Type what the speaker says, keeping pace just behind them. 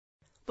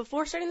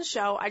before starting the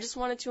show, I just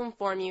wanted to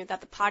inform you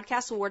that the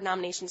Podcast Award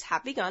nominations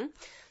have begun.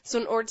 So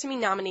in order to be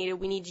nominated,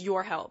 we need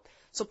your help.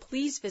 So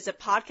please visit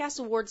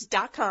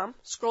podcastawards.com,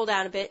 scroll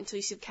down a bit until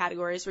you see the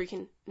categories where you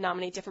can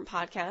nominate different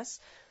podcasts.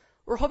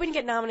 We're hoping to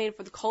get nominated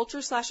for the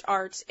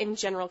culture/arts and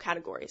general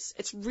categories.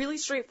 It's really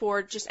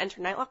straightforward. Just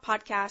enter Nightlock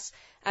Podcast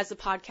as the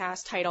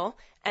podcast title,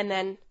 and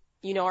then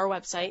you know our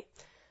website,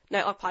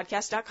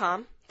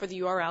 nightlockpodcast.com, for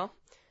the URL,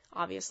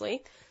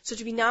 obviously. So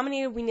to be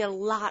nominated, we need a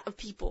lot of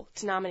people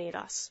to nominate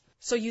us.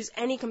 So use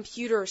any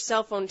computer or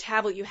cell phone,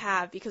 tablet you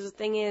have, because the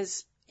thing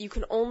is, you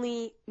can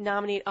only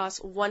nominate us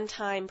one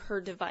time per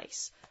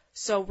device.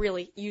 So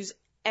really, use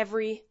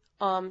every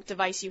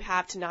device you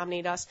have to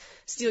nominate us.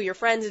 Steal your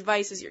friends'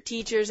 devices, your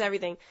teachers,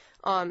 everything.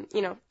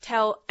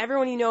 Tell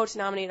everyone you know to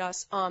nominate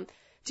us.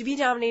 To be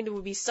nominated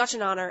would be such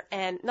an honor,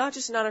 and not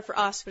just an honor for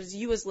us, but as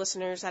you as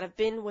listeners that have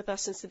been with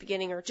us since the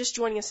beginning or just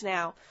joining us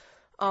now.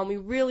 We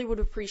really would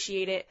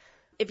appreciate it.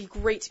 It'd be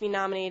great to be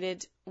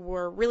nominated.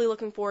 We're really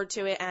looking forward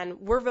to it, and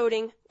we're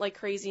voting like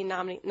crazy,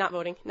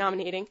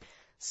 nominating.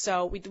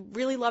 So we'd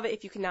really love it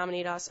if you can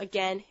nominate us.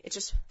 Again, it's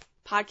just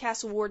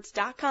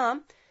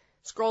podcastawards.com.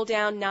 Scroll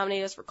down,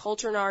 nominate us for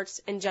culture and arts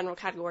and general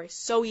categories.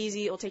 So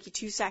easy. It'll take you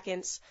 2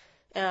 seconds,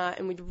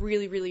 and we'd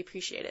really, really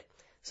appreciate it.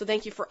 So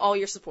thank you for all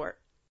your support.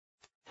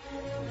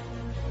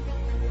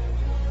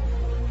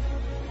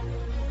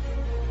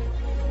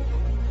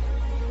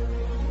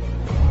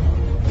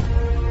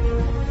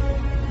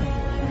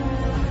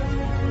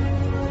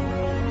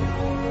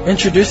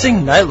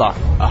 Introducing Nightlock,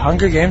 a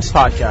Hunger Games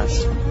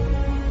podcast.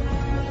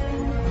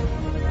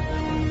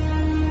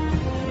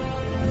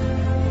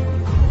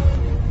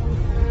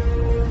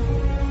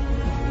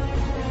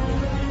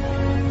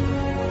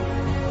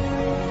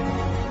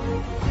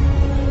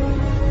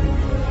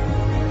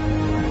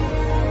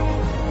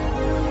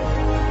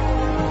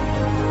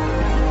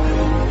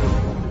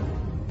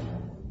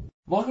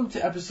 Welcome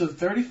to episode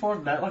 34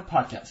 of Nightlock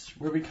Podcast,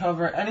 where we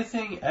cover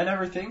anything and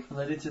everything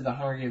related to the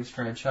Hunger Games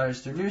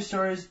franchise through news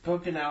stories,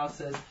 book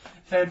analysis,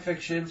 fan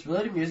fictions,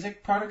 related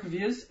music, product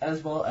reviews,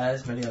 as well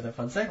as many other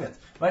fun segments.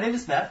 My name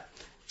is Matt.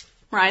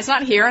 Ryan's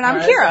not here, and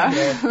I'm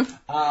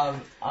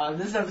Kira. On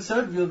this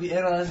episode, we'll be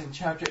analyzing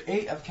Chapter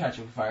 8 of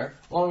Catching Fire,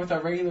 along with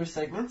our regular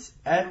segments,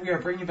 and we are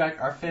bringing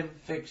back our fan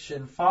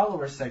fiction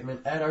follower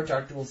segment and our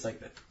Dark Duel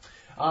segment.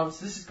 So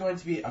this is going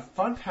to be a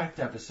fun-packed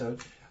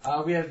episode.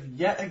 We have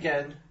yet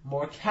again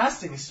more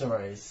casting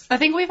stories. I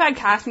think we've had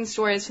casting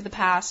stories for the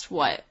past,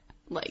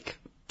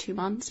 2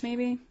 months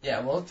maybe? Yeah,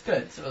 well, it's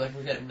good. So,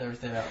 we're getting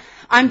everything out.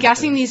 I'm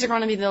guessing these are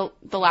going to be the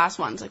last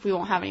ones. We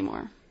won't have any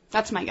more.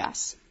 That's my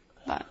guess.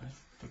 But I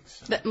think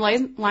so.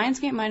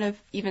 Lionsgate might have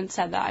even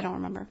said that. I don't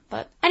remember.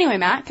 But anyway,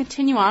 Matt,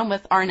 continue on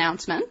with our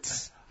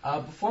announcements.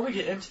 Before we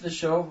get into the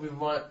show, we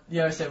want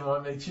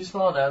to make 2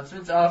 small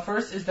announcements.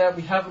 First is that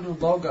we have a new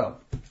logo.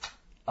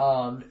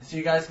 So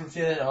you guys can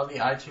see that on the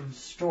iTunes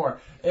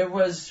store.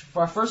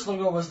 Our first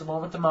logo was the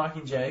one with the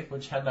Mockingjay,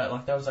 which had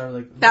Nightlock. That was our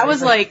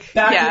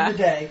back in the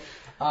day.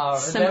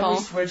 And then we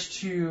switched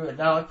to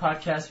Nightlock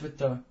Podcast with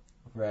the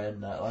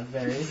red Nightlock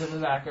berries in the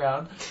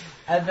background.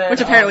 And then,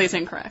 which apparently is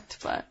incorrect,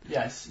 but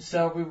yes.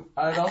 So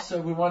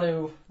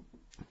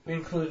we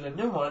included a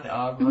new one.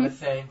 We want to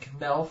thank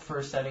Mel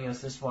for sending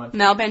us this one.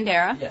 Mel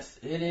Bandera. Yes,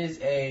 it is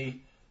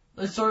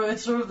It's sort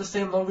of the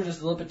same logo,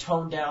 just a little bit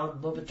toned down, a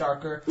little bit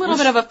darker. A little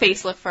bit of a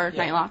facelift for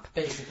Nightlock.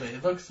 Basically,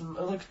 it looks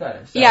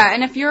better. So. Yeah,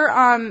 and if you're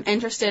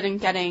interested in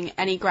getting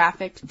any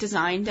graphic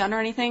design done or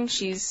anything,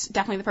 she's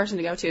definitely the person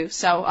to go to.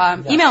 So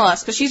email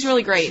us, because she's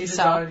really great. She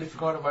designed, if you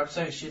go on our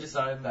website, she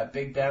designed that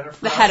big banner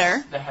for us.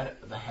 Header. The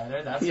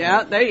header. That's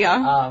there you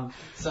go.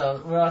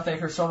 So we want to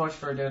thank her so much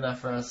for doing that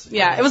for us.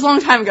 Yeah, it was a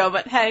long time ago,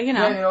 but hey,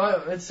 Yeah, you know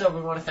what?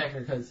 We want to thank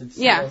her because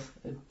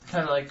it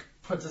kind of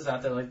puts us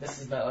out there this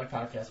is Nightlock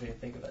Podcast. We can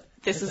think of it.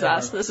 This is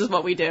us. This is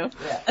what we do.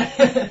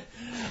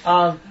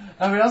 Yeah.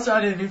 And we also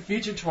added a new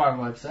feature to our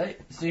website,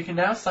 so you can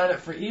now sign up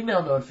for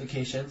email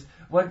notifications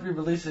when we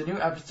release a new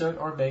episode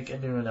or make a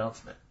new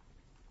announcement.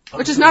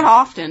 Which is not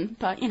often,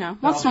 but,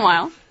 once in a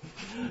while.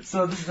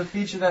 So this is a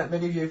feature that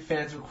many of you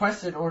fans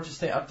requested in order to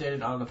stay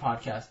updated on the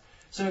podcast.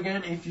 So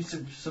again, if you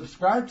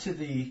subscribe to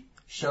the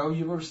show,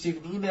 you will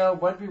receive an email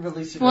when we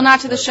release it. Well,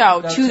 not to the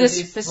show, to this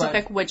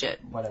specific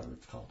widget. Whatever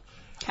it's called.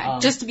 Okay,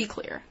 just to be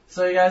clear.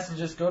 So you guys can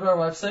just go to our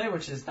website,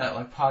 which is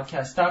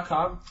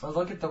nightlockpodcast.com, or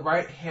look at the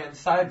right-hand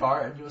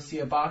sidebar, and you'll see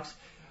a box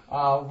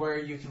where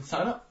you can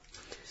sign up.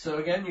 So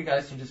again, you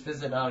guys can just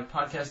visit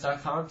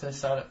nightlockpodcast.com to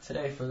sign up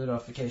today for the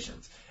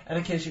notifications. And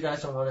in case you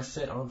guys don't want to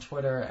sit on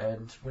Twitter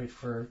and wait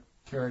for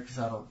Kira, because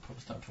I don't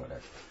post on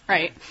Twitter.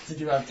 Right. To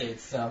do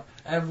updates,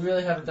 and we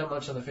really haven't done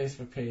much on the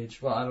Facebook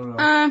page. Well, I don't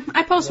know.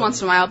 I post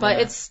once in a while, but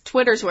it's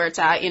Twitter's where it's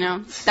at,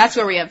 That's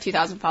where we have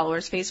 2,000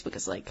 followers. Facebook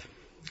is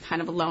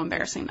kind of a low,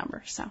 embarrassing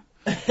number, so.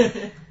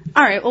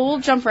 All right, well, we'll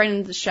jump right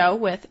into the show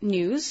with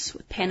news,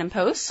 with Pan and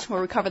Post,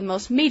 where we cover the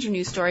most major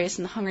news stories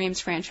in the Hunger Games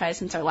franchise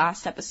since our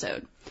last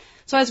episode.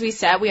 So as we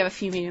said, we have a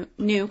few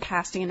new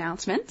casting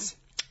announcements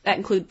that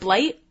include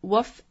Blight,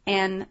 Wolf,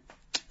 and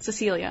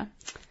Cecilia.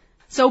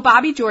 So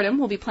Bobby Jordan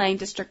will be playing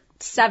District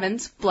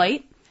 7's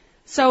Blight.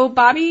 So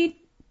Bobby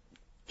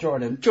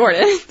Jordan,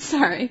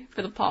 sorry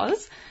for the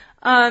pause,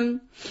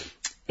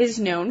 is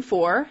known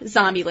for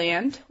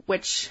Zombieland,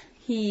 which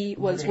he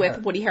was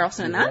with Woody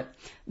Harrelson in that.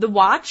 The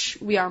Watch,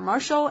 We Are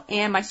Marshall,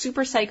 and My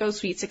Super Psycho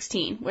Sweet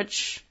 16,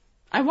 which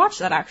I watched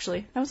that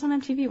actually. That was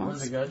on MTV once.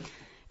 Was it good?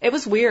 It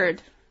was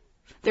weird.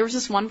 There was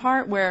this one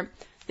part where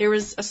there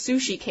was a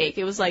sushi cake.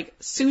 It was like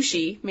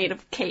sushi made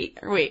of cake.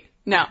 Or wait,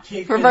 no,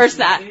 Cake reverse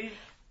and that. sushi?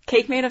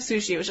 Cake made of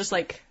sushi. It was just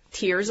like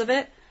tiers of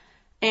it.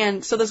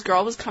 And so this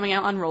girl was coming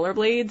out on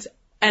rollerblades,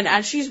 and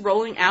as she's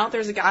rolling out,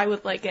 there's a guy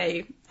with like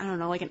I don't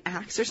know, like an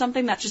axe or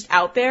something that's just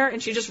out there,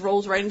 and she just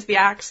rolls right into the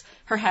axe.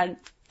 Her head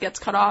gets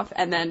cut off,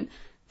 and then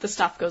the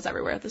stuff goes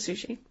everywhere at the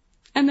sushi.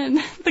 And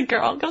then the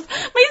girl goes,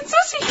 "My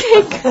sushi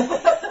cake!"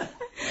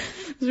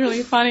 It was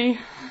really funny.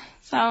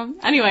 So,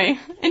 anyway,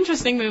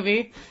 interesting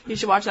movie. You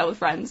should watch that with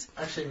friends.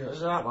 Actually, I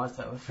should not watch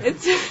that with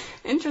friends. It's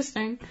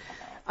interesting.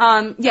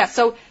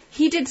 So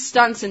he did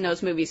stunts in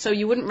those movies, so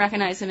you wouldn't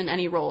recognize him in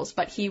any roles,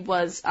 but he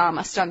was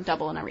a stunt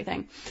double and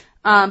everything.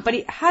 But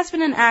he has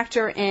been an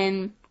actor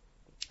in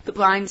The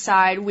Blind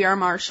Side, We Are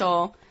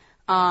Marshall,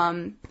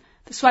 The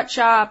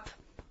Sweatshop,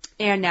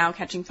 and now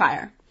Catching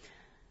Fire.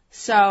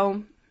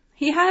 So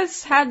he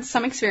has had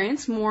some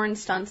experience, more in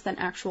stunts than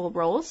actual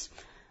roles.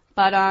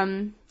 But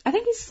I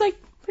think he's like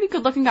a pretty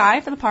good looking guy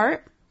for the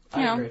part.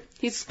 You know, agree.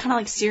 He's kind of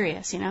like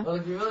serious, you know? Well,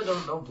 we really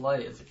don't know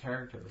Blight as a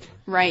character.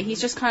 Right, he's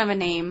just kind of a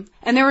name.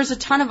 And there was a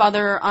ton of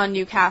other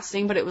new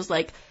casting, but it was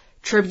like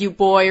Tribute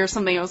Boy or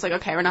something. It was like,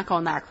 okay, we're not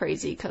going that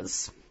crazy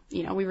because,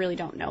 you know, we really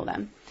don't know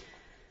them.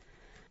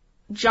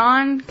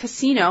 John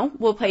Casino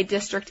will play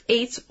District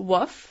 8's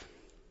Wolf.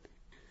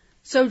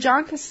 So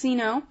John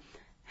Casino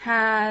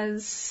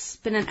has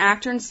been an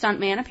actor and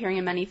stuntman appearing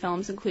in many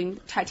films, including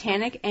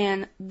Titanic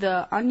and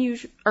The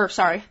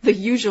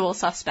Usual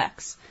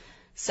Suspects.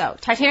 So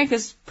Titanic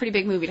is a pretty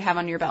big movie to have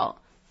under your belt.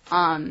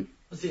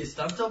 Was he a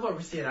stunt double or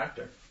was he an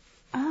actor?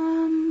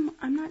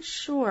 I'm not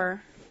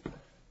sure.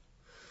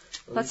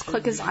 Let's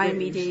click his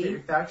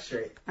IMDb. Facts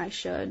straight. I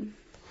should.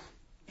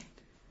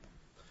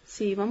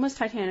 See, when was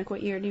Titanic?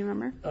 What year? Do you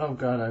remember? Oh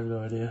God, I have no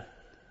idea.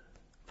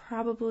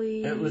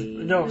 Probably. It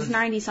was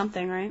 90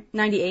 something, right?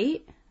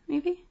 98,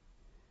 maybe.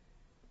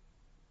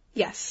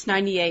 Yes,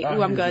 98. Oh,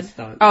 Ooh, I'm he was good. a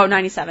stunt. Oh,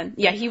 97.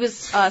 Yeah, he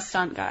was a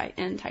stunt guy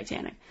in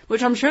Titanic,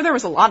 which I'm sure there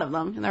was a lot of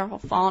them, and they're all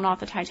falling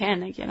off the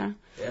Titanic, you know.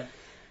 Yeah.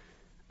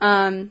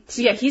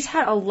 So yeah, he's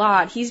had a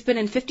lot. He's been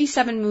in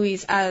 57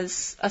 movies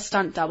as a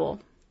stunt double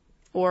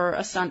or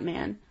a stunt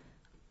man.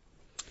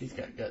 He's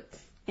got guts.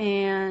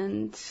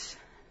 And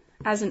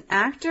as an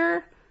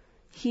actor,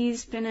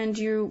 he's been in,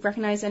 do you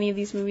recognize any of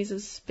these movies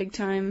as big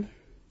time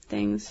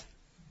things?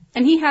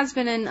 And he has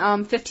been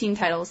in 15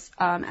 titles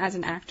as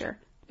an actor,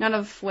 none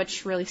of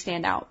which really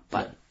stand out,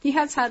 but he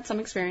has had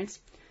some experience.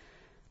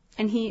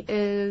 And he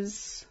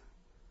is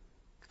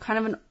kind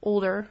of an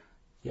older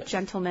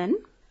gentleman.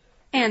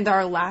 And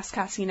our last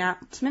casting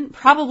announcement,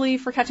 probably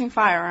for Catching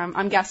Fire,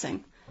 I'm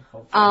guessing.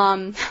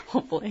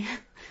 Hopefully.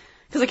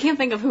 Because I can't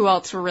think of who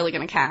else we're really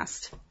going to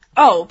cast.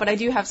 Oh, but I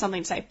do have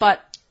something to say.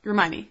 But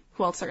remind me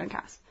who else they're going to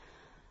cast.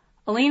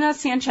 Elena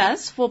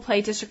Sanchez will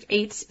play District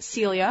 8's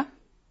Celia.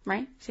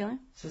 Right?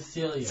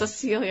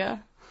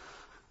 Cecilia.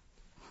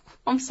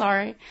 I'm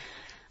sorry.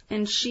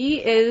 And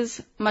she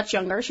is much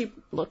younger. She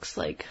looks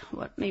like,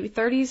 maybe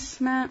 30s,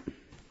 Matt?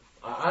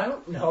 I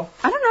don't know.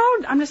 I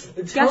don't know. I'm just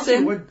It tells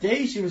guessing. you what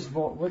day she was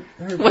born.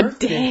 What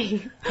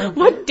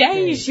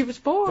day she was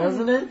born?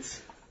 Doesn't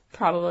it?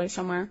 Probably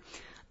somewhere.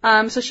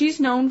 So she's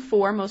known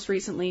for, most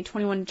recently,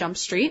 21 Jump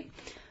Street,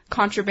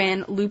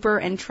 Contraband, Looper,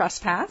 and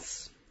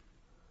Trespass.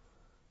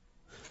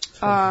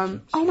 Oh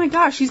my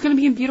gosh, she's going to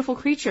be in Beautiful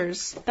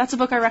Creatures. That's a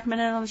book I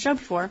recommended on the show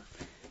before,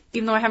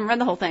 even though I haven't read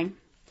the whole thing.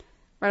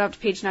 Right up to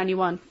page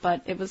 91,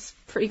 but it was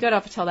pretty good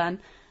up until then.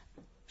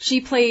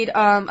 She played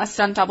a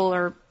stunt double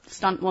or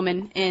stunt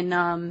woman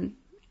in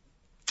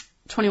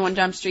 21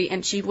 Jump Street,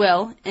 and she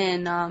will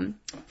in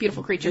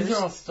Beautiful Creatures. These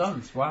are all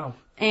stunts, wow.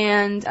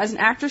 And as an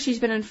actress, she's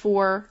been in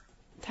 4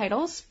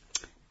 titles,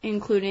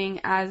 including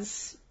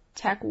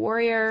Aztec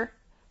Warrior,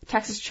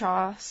 Texas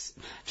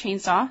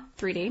Chainsaw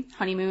 3D,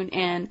 Honeymoon,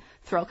 and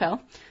Thrill Kill.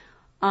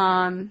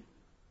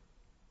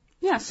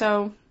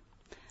 So,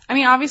 I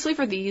mean, obviously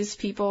for these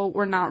people,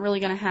 we're not really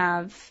going to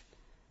have,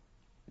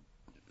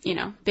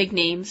 big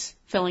names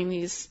filling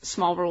these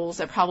small roles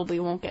that probably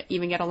won't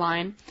even get a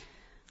line.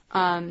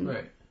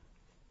 Right.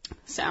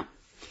 So,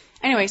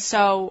 anyway,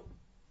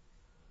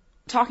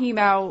 talking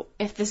about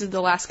if this is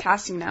the last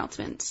casting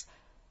announcement,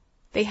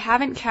 they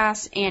haven't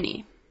cast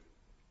Annie.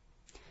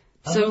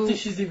 I don't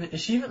think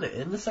is she even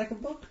in the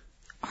second book?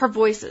 Her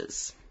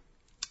voices.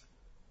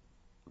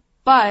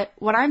 But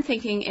what I'm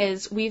thinking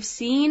is we've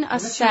seen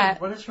what is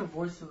her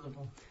voice in the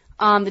book?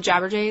 The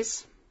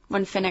Jabberjays.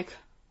 When Finnick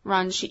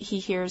runs, he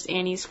hears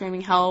Annie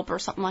screaming help or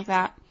something like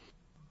that.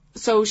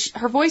 So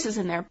her voice is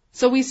in there.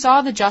 So we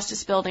saw the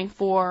Justice Building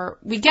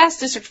we guessed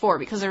District 4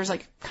 because there was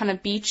like kind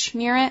of beach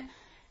near it.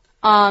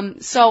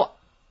 So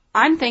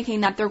I'm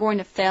thinking that they're going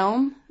to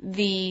film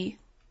the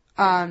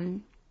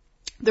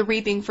the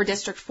Reaping for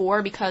District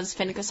 4 because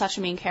Finnick is such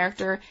a main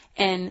character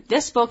in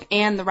this book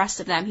and the rest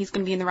of them. He's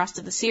going to be in the rest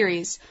of the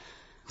series.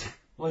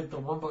 Like the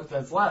one book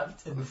that's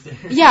left in the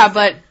series. Yeah,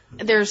 but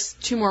there's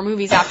 2 more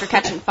movies after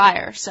Catching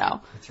Fire,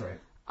 so. That's right.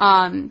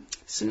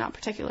 So not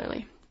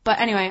particularly. But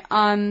anyway,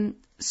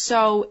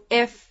 so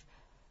if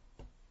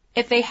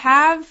they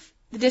have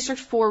the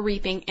District 4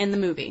 Reaping in the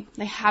movie,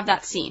 they have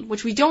that scene,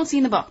 which we don't see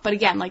in the book, but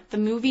again, like, the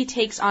movie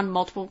takes on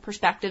multiple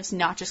perspectives,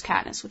 not just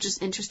Katniss, which is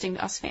interesting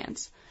to us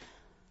fans.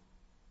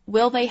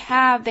 They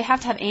have to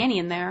have Annie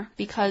in there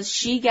because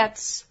she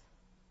gets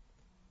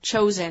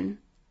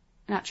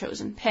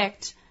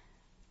picked,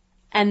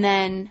 and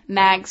then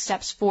Mag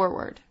steps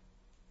forward.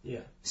 Yeah.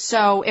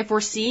 So if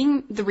we're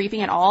seeing the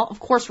Reaping at all, of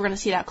course we're going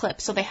to see that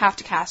clip, so they have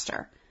to cast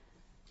her.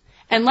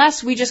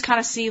 Unless we just kind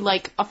of see,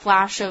 like, a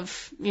flash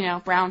of,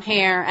 brown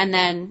hair, and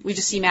then we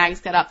just see Mags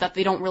get up, that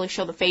they don't really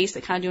show the face,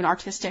 they kind of do an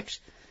artistic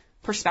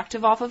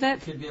perspective off of it.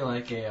 It could be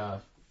like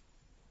a,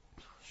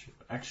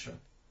 extra.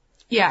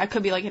 Yeah, it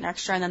could be like an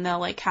extra, and then they'll,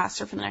 like, cast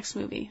her for the next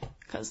movie.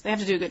 Because they have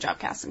to do a good job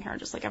casting her,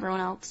 just like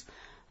everyone else.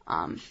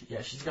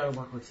 Yeah, she's got to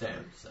work with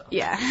Sam, so.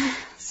 Yeah,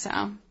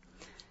 so.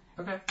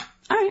 Okay.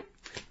 Alright.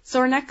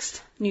 So our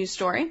next news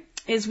story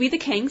is We the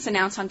Kings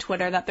announced on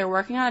Twitter that they're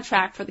working on a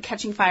track for the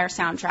Catching Fire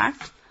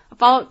soundtrack. A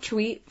follow-up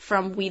tweet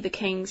from We the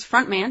Kings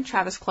frontman,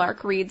 Travis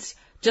Clark, reads,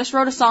 "Just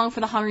wrote a song for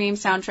the Hunger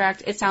Games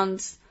soundtrack. It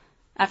sounds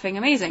effing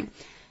amazing."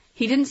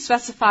 He didn't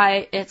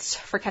specify it's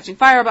for Catching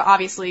Fire, but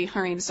obviously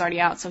Hunger Games is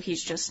already out, so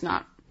he's just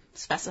not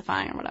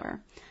specifying or whatever.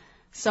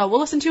 So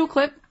we'll listen to a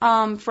clip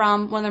from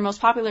one of their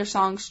most popular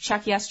songs,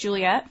 Check Yes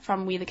Juliet,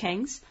 from We the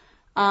Kings,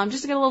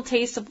 just to get a little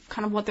taste of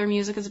kind of what their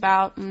music is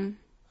about, and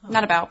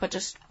not about, but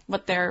just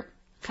what their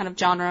kind of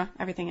genre,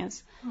 everything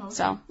is. Oh, okay.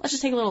 So let's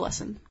just take a little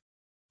listen.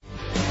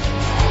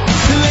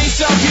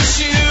 Lace up your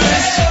shoes.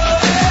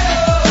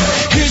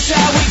 Here's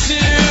how we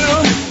do.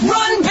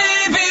 Run,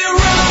 baby,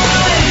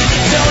 run.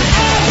 Don't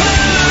ever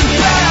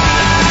look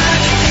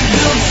back.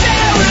 They'll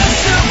tear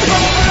us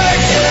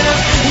apart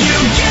if you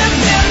give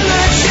them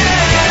the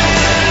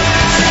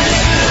chance.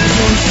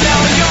 Don't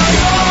sell your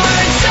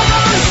heart.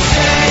 Don't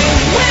stay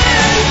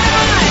when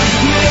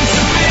I'm meant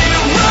to be.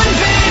 Run,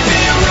 baby,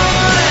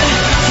 run.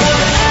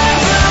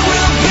 Forever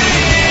will be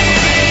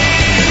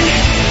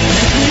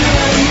you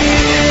and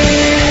me.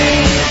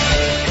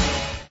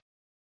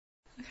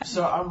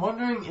 So I'm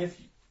wondering if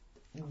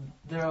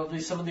there'll be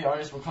some of the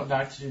artists will come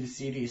back to do the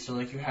CD. So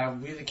like you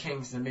have We the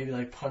Kings and maybe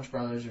like Punch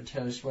Brothers or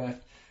Taylor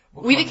Swift.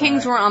 We the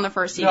Kings weren't on the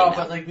first CD. No,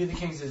 but like We the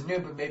Kings is new,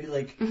 but maybe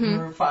like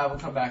Maroon 5 will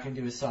come back and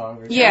do a song.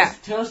 Or yeah.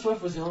 Taylor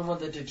Swift was the only one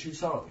that did 2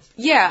 songs.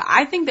 Yeah,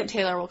 I think that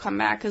Taylor will come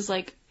back because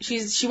like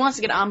she wants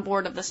to get on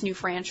board of this new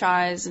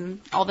franchise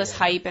and all this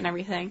hype and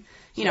everything.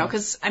 You know,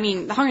 because I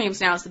mean, The Hunger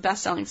Games now is the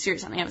best-selling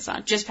series on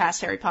Amazon, just past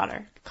Harry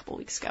Potter a couple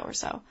weeks ago or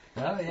so.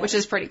 Oh, yeah. Which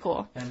is pretty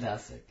cool.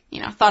 Fantastic.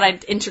 Thought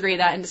I'd integrate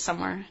that into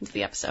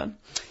the episode.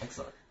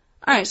 Excellent.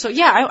 All right, so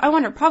yeah, I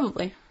wonder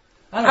probably.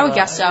 I would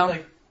guess so.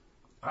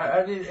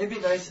 I mean, it'd be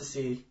nice to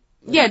see.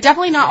 Yeah,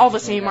 definitely not all the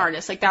same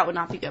artists. Like that would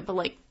not be good. But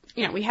like,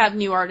 we have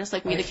new artists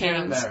like We the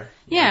Kings.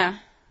 Yeah.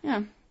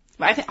 But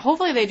I think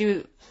hopefully they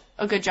do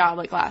a good job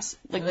like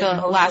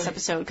the last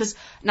episode,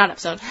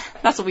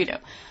 that's what we do.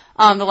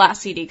 The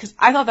last CD, because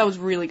I thought that was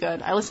really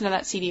good. I listen to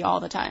that CD all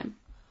the time.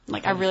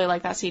 Like, I really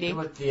like that CD.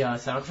 With the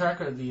soundtrack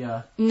or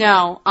the...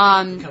 No,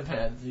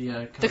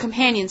 the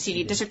companion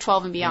CD, District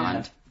 12 and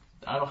Beyond.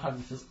 Yeah. I don't have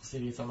the physical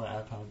CD, it's on my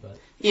iPod, but...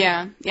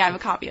 Yeah, I have a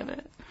copy of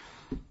it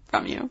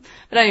from you.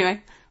 But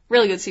anyway,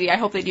 really good CD. I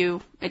hope they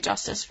do it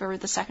justice for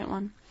the second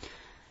one.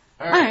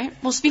 Alright,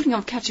 well, speaking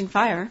of Catching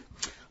Fire...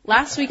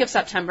 Last week of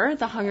September,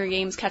 the Hunger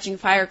Games Catching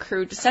Fire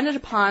crew descended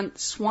upon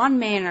Swan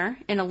Manor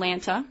in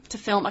Atlanta to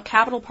film a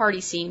Capitol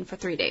party scene for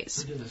 3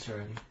 days. We did this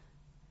already.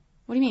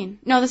 What do you mean?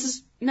 No.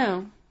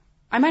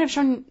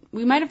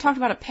 We might have talked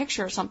about a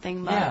picture or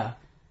something, but... Yeah.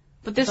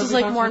 But this is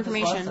like more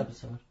information. Last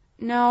episode.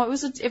 No, it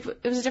was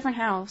a different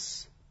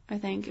house, I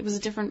think. It was a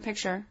different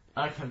picture.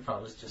 I could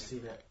probably just see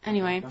that.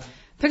 Anyway,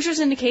 pictures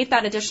indicate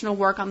that additional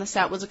work on the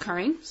set was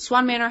occurring.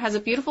 Swan Manor has a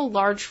beautiful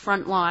large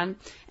front lawn,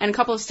 and a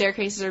couple of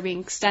staircases are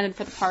being extended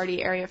for the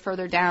party area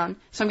further down.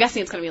 So I'm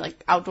guessing it's going to be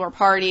like outdoor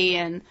party,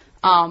 and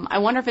I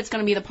wonder if it's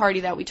going to be the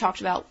party that we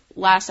talked about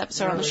last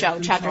episode on the show,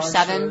 Chapter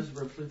 7.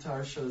 Where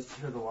Plutarch shows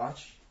her the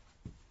watch?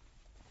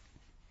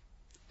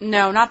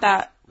 No, not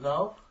that.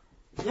 No?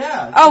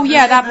 Yeah. Oh,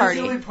 yeah, that party.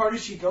 That's the only party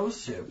she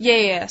goes to.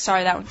 Yeah.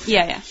 Sorry, that one.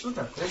 Yeah. She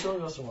only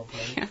goes to one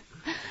party. Yeah.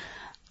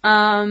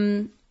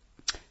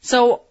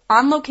 So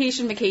on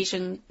location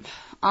vacations,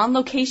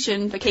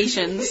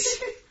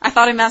 I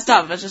thought I messed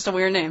up. That's just a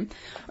weird name.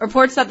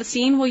 Reports that the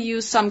scene will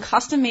use some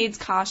custom-made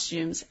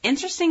costumes.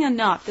 Interesting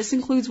enough, this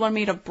includes one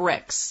made of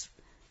bricks.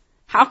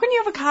 How can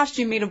you have a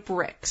costume made of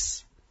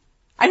bricks?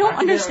 I don't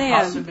understand.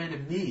 A costume made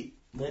of meat.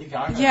 Lady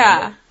Gaga.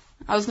 Yeah.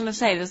 I was gonna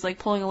say, it was like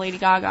pulling a Lady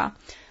Gaga.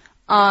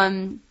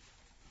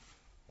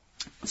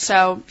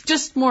 So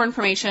just more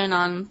information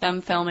on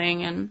them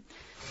filming and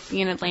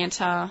being in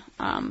Atlanta.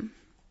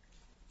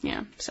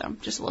 So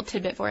just a little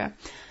tidbit for you.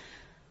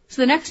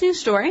 So the next news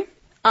story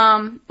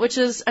which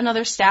is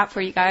another stat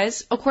for you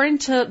guys. According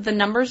to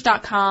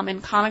thenumbers.com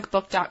and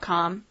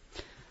comicbook.com,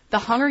 the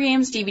Hunger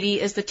Games DVD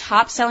is the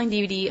top-selling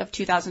DVD of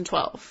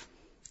 2012.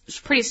 It's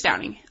pretty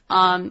astounding.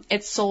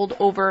 It sold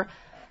over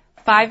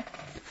 5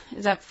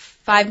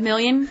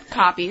 million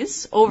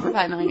copies? Over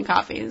 5 million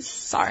copies,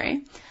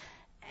 sorry.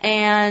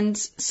 And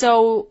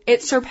so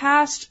it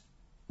surpassed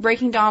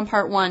Breaking Dawn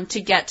Part 1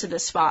 to get to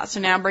this spot. So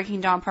now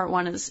Breaking Dawn Part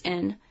 1 is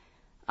in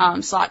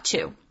slot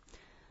 2.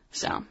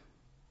 So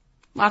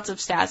lots of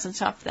stats and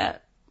stuff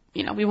that,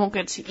 we won't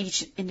get to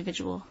each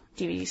individual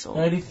DVD sold.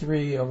 Over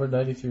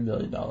 $93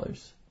 million.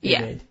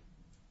 Made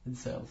in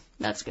sales.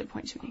 That's a good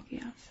point to make,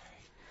 yeah.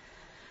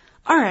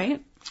 All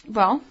right.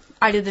 Well,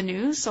 I did the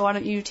news, so why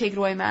don't you take it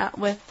away, Matt,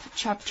 with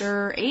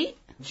Chapter 8?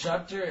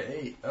 Chapter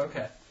 8,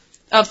 okay.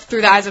 Of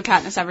Through the Eyes of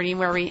Katniss Everdeen,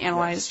 where we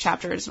analyze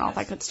chapters and all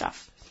that good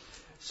stuff.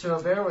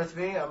 So bear with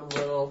me, I'm a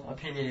little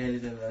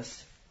opinionated in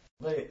this.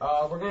 Wait,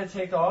 we're going to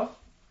take off.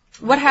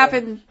 What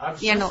happened? I'm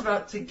just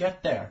about to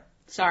get there.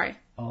 Sorry.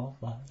 Oh,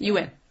 my. You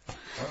win.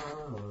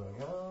 Oh,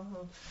 my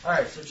God.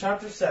 Alright, so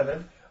Chapter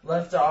 7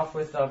 left off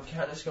with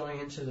Katniss going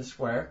into the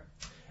square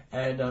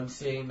and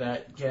seeing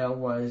that Gale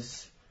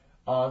was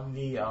on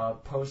the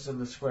post in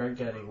the square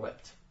getting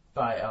whipped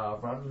by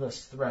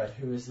Romulus Thread,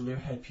 who is the new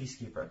head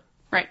peacekeeper.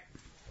 Right.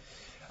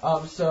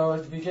 So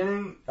at the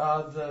beginning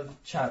of the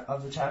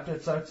chapter,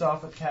 it starts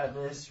off with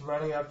Katniss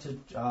running up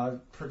to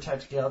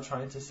protect Gale,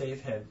 trying to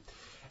save him.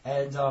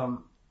 And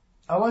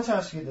I want to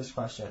ask you this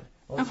question.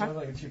 Well, it's sort of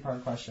like a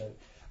two-part question.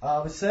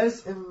 It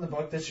says in the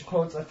book that she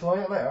quotes, "I'm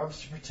throwing out my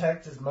arms to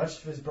protect as much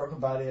of his broken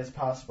body as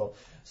possible.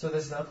 So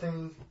there's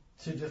nothing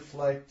to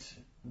deflect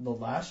the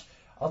lash.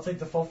 I'll take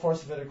the full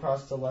force of it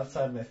across the left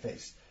side of my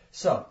face."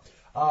 So,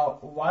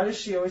 why does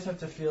she always have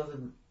to feel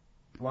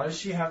why does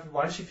she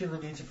feel the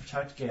need to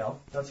protect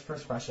Gale? That's the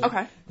first question.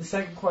 Okay. The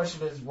second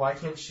question is why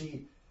can't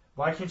she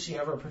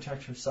ever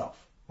protect herself?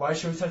 Why does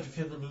she always have to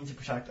feel the need to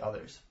protect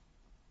others?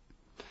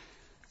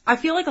 I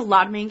feel like a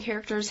lot of main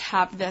characters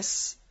have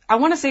this, I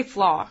want to say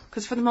flaw,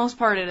 because for the most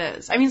part it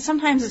is. I mean,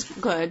 sometimes it's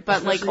good, but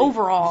Especially,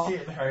 overall. You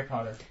see it in Harry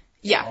Potter.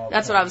 Yeah,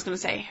 that's what I was going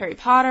to say. Harry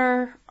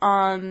Potter,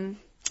 The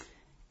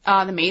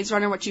Maze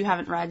Runner, which you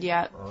haven't read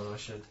yet. Oh, I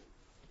should.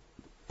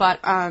 But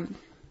in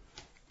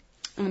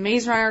The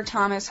Maze Runner,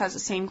 Thomas has the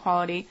same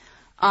quality.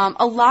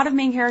 A lot of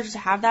main characters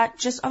have that,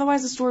 just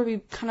otherwise the story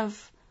would be kind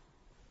of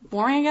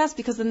boring, I guess,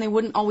 because then they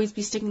wouldn't always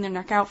be sticking their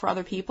neck out for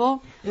other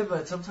people. Yeah,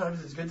 but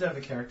sometimes it's good to have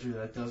a character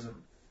that doesn't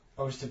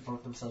always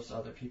devote themselves to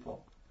other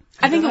people.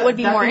 I think it would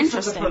be more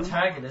interesting. For the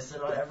protagonist,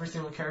 and not every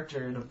single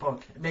character in a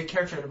book, main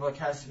character in a book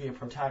has to be a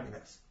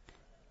protagonist.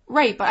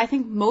 Right, but I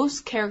think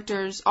most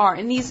characters are,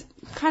 and these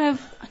kind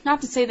of,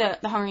 not to say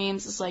that the Hunger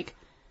Games is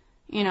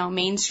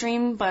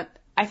mainstream, but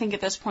I think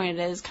at this point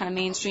it is kind of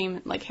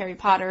mainstream, like Harry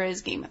Potter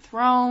is, Game of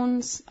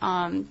Thrones,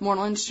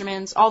 Mortal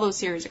Instruments, all those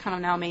series are kind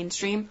of now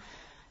mainstream,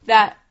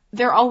 that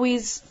they're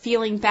always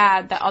feeling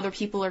bad that other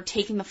people are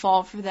taking the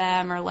fall for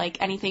them or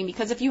anything,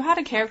 because if you had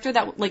a character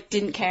that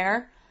didn't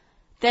care,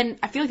 then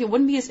I feel like it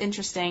wouldn't be as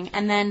interesting,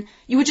 and then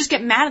you would just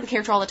get mad at the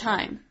character all the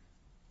time.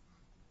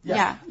 Yes.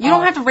 Yeah. You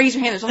don't have to raise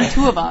your hand, there's only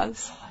two of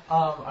us.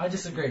 I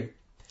disagree.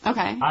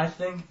 Okay. I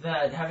think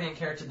that having a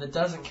character that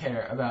doesn't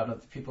care about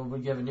other people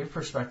would give a new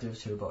perspective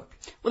to a book.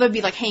 Well, that'd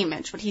be like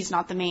Haymitch, but he's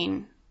not the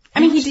main. I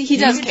mean, he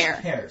does care.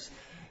 Cares.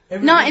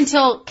 Not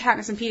until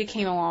Katniss and Peeta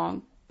came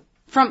along.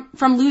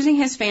 From losing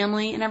his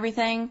family and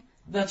everything.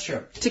 That's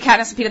true. To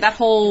Katniss and Peeta, that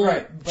whole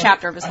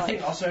chapter of his life. I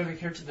think also having a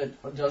character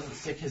that doesn't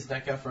stick his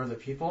neck out for other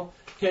people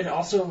can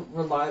also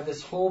rely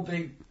this whole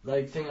big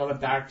thing on a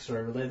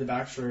backstory, relay the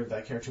backstory of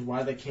that character,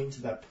 why they came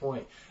to that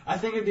point. I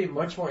think it'd be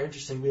much more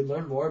interesting. We'd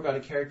learn more about a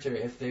character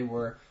if they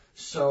were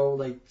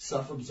so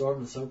self-absorbed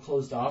and so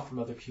closed off from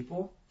other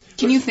people.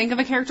 Can you think of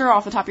a character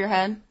off the top of your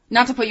head?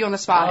 Not to put you on the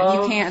spot.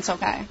 If you can't, it's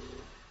okay.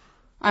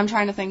 I'm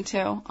trying to think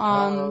too.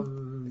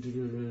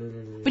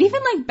 But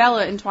even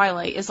Bella in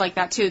Twilight is like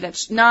that too.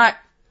 That's not.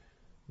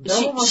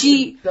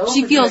 She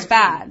feels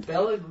bad.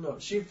 Bella, no,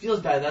 she feels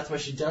bad. That's why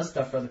she does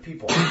stuff for other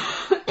people.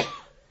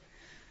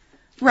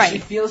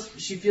 Right.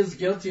 She feels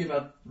guilty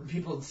about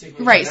people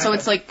sticking. Right. So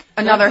it's like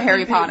another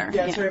Harry Potter.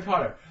 Yeah, it's Harry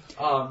Potter.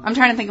 I'm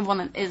trying to think of one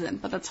that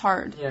isn't, but that's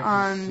hard.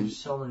 Yeah, there's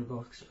so many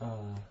books.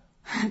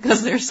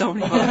 Because there's so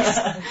many books.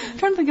 I'm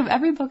trying to think of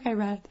every book I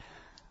read.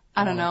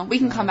 I don't know. We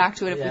can come back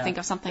to it if we think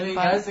of something. You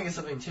guys think of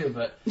something too,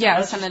 but yeah, I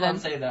just want to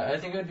say that I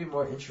think it would be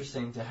more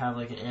interesting to have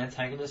an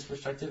antagonist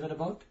perspective in a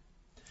book.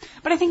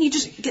 But I think you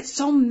just get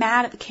so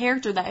mad at the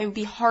character that it would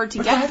be hard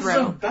to get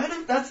through.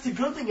 That's the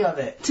good thing of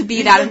it. To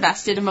be that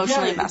invested,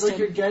 emotionally invested.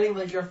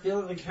 You're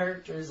feeling the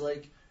characters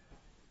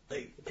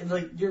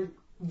you're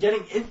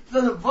getting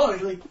into the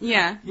book.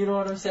 Yeah. You know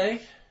what I'm saying?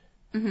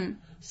 Mm-hmm.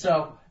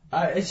 So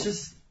it's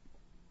just.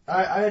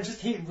 I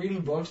just hate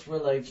reading books where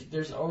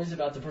there's always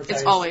about the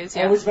protagonist. It's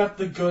always about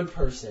the good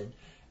person,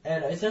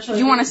 and essentially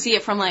you want to see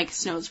it from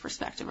Snow's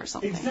perspective or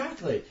something.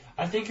 Exactly.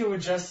 I think it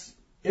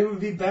would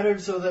be better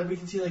so that we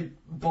can see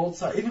both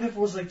sides, even if it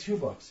was 2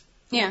 books.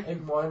 Yeah.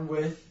 One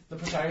with the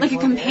protagonist. A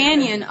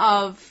companion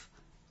of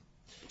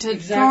to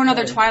throw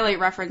another Twilight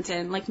reference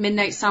in, like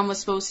Midnight Sun was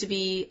supposed to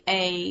be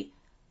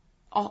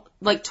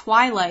like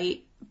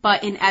Twilight,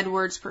 but in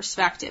Edward's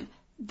perspective.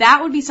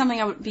 That would be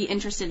something I would be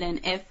interested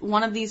in if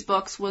one of these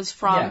books was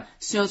from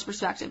Snow's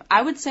perspective.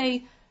 I would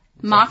say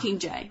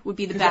Mockingjay would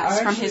be the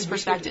best from his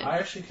perspective. I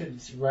actually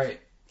could write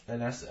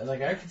an essay.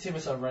 Like, I could see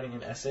myself writing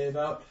an essay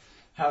about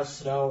how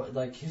Snow,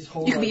 like, his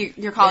whole, you could be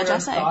your college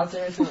essay. Thoughts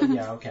and everything.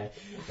 Yeah, okay.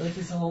 Like,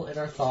 his whole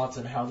inner thoughts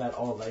and how that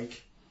all,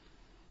 like,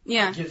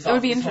 gives that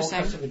would be interesting.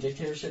 Whole of a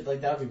dictatorship.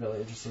 Like, that would be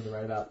really interesting to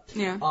write about.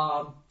 Yeah.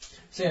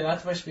 So, yeah,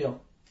 that's my spiel.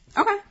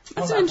 Okay.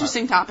 That's an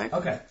interesting topic.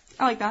 Okay.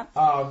 I like that.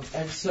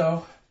 And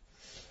so,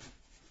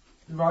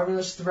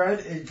 Romulus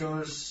thread, it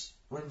goes,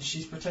 when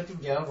she's protecting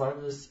Gale,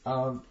 Romulus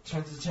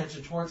turns his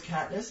attention towards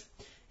Katniss.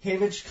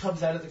 Haymitch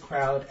comes out of the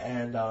crowd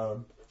and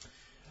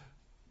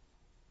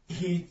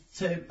he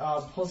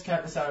pulls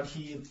Katniss out.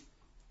 He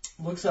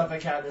looks up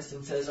at Katniss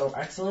and says, "Oh,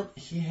 excellent."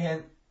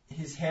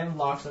 His hand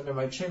locks under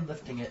my chin,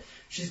 lifting it.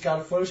 "She's got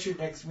a photo shoot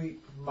next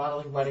week,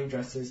 modeling wedding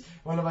dresses.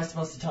 When am I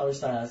supposed to tell her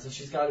stylist? And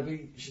she's got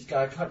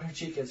to cut her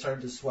cheek and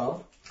starting to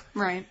swell."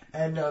 Right.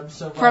 And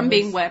so Romulus, from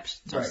being whipped.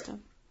 Right.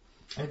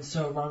 And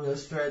so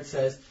Romulus thread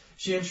says,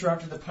 "She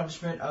interrupted the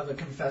punishment of a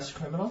confessed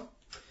criminal."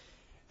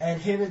 And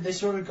Haymitch, they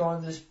sort of go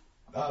on this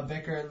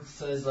bicker and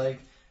says,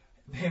 like,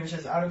 Haymitch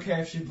says, "I don't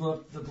care if she blew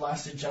up the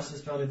blasted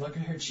Justice Building. Look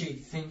at her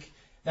cheek. Think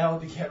that will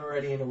be camera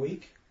ready in a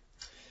week."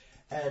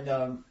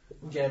 And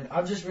again,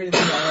 I'm just reading the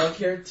dialogue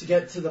here to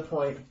get to the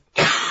point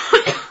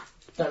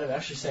that I'm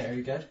actually saying. Are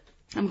you good?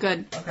 I'm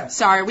good. Okay.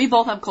 Sorry, we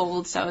both have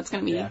colds, so it's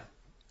gonna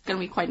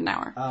be quite an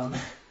hour.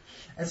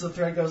 And so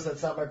Thread goes,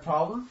 "That's not my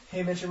problem."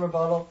 Haymitch in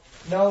rebuttal,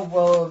 "No,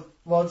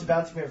 well, it's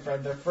about to be, my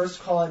friend. The first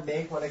call I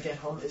make when I get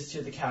home is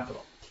to the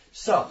Capitol."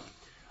 So,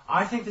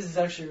 I think this is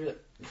actually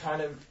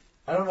kind of,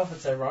 I don't know if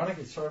it's ironic,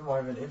 it's sort of more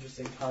of an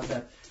interesting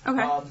concept.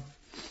 Okay.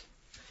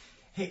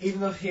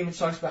 Even though Haymitch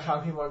talks about how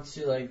he wants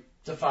to, like,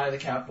 defy the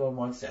Capitol and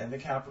wants to end the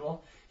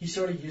Capitol, he's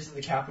sort of using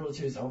the Capitol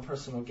to his own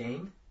personal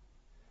gain.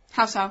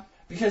 How so?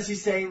 Because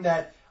he's saying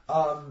that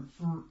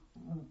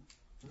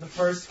the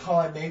first call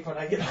I make when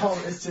I get home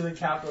is to the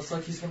Capitol. So,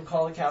 like, he's going to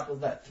call the Capitol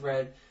that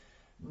Thread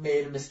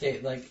made a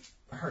mistake, like,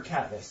 her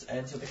Katniss.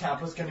 And so the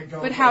Capitol's going to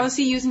go... But how is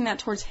he using that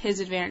towards his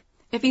advantage?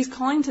 If he's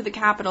calling to the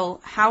Capitol,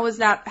 how is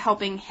that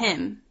helping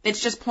him? It's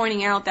just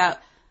pointing out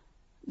that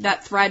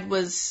Thread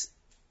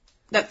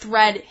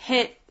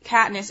hit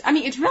Katniss. I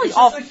mean, it's really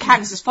all like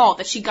Katniss' fault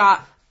that she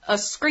got a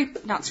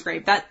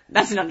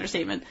that's an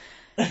understatement.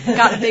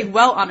 Got a big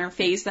welt on her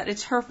face, that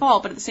it's her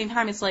fault, but at the same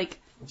time, it's like...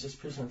 It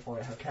just proves my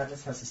point, how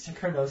Katniss has to stick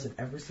her nose in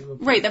every single...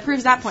 Right, that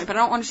proves that point, but I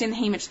don't understand the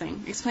Haymitch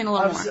thing. Explain a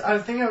little more. I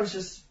think I was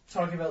just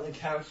talking about, like,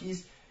 how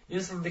he's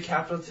using the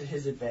Capitol to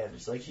his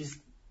advantage. Like,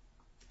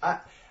 I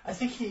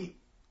think he...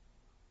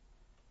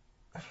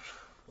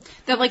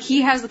 That, like,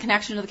 he has the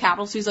connection to the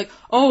Capitol, so he's like,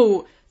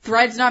 "Oh,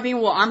 Thread's not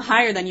being, well, I'm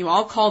higher than you,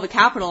 I'll call the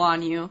Capitol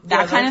on you."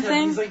 That kind of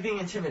thing? He's, like, being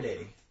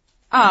intimidating.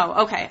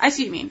 Oh, okay. I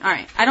see what you mean.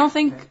 Alright. I don't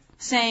think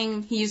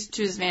saying he used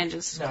to his advantage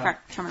is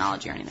correct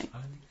terminology or anything.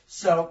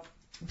 So,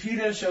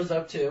 Peeta shows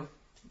up, too,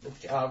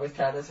 with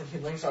Katniss, and he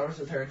links arms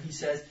with her, and he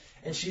says,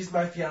 "And she's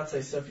my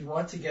fiancée, so if you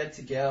want to get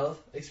to Gale,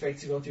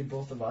 expect to go through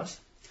both of us."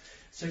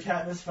 So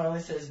Katniss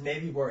finally says,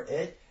 "Maybe we're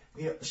it."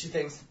 She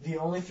thinks, "The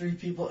only 3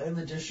 people in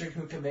the district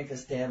who can make a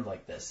stand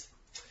like this."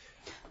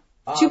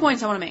 2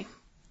 points I want to make.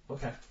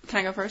 Okay. Can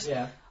I go first?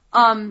 Yeah.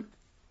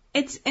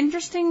 It's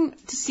interesting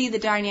to see the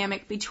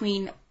dynamic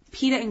between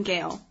Peeta and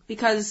Gale,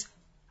 because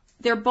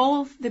they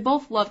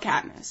both love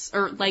Katniss,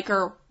 or like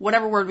her,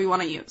 whatever word we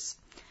want to use.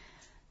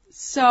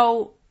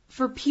 So,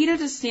 for Peeta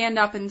to stand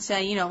up and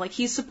say, you know, like,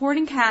 he's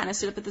supporting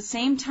Katniss, but at the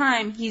same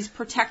time, he's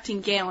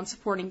protecting Gale and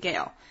supporting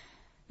Gale.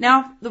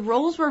 Now, if the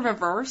roles were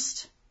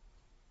reversed,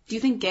 do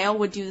you think Gale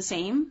would do the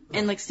same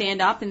and, like,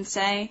 stand up and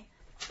say...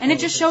 And it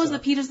just shows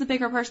that Peeta's the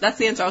bigger person. That's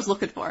the answer I was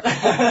looking for.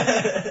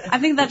 I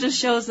think that just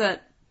shows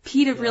that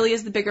Peeta really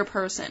is the bigger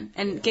person.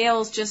 And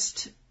Gale's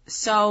just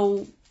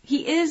so...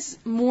 He is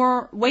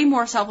way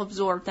more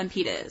self-absorbed than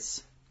Peeta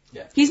is.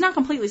 Yeah. He's not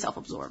completely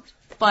self-absorbed,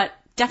 but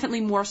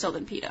definitely more so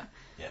than Peeta.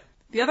 Yeah.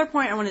 The other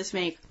point I wanted to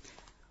make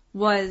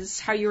was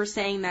how you were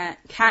saying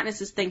that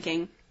Katniss is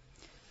thinking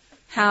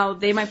how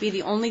they might be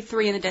the only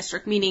 3 in the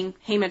district, meaning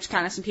Haymitch,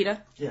 Katniss, and Peeta.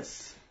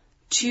 Yes.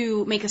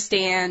 To make a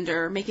stand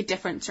or make a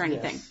difference or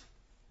anything. Yes.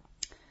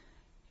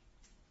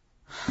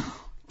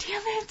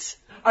 Damn it.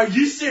 Are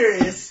you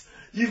serious?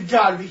 You've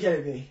got to be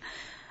kidding me.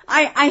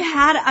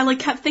 I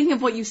kept thinking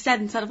of what you said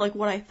instead of, like,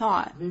 what I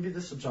thought. Maybe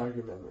this will jog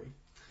your memory.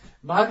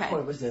 My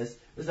point was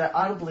that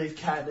I don't believe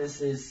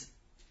Katniss is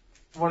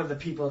one of the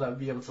people that would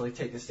be able to, like,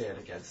 take a stand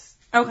against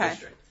the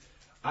district.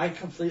 I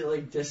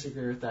completely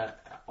disagree with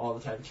that all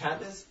the time.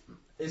 Katniss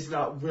is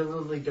not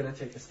willingly going to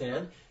take a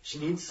stand. She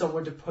needs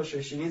someone to push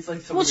her. She needs,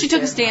 like, someone. Well, she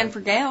took a stand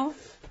for Gale.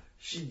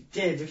 She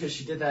did, because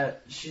she did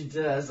that. She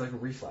did that as, like, a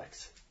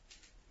reflex.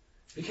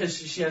 Because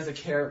she has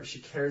she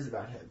cares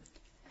about him.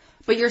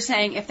 But you're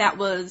saying if that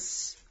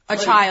was a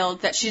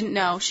child that she didn't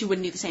know, she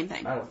wouldn't do the same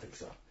thing. I don't think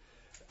so.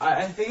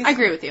 I think I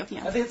agree with you.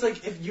 Yeah. I think it's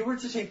like if you were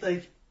to take,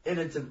 like, in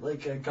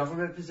a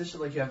government position,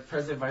 like you have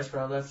president, vice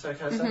president, all that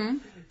kind of stuff.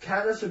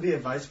 Katniss would be a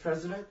vice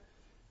president,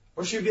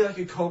 or she would be like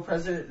a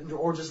co-president,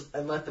 or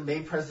and let the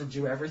main president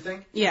do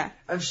everything. Yeah.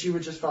 And she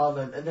would just follow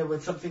them. And then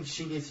when something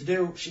she needs to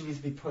do, she needs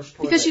to be pushed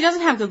towards Because she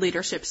doesn't have good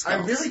leadership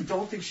skills. I really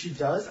don't think she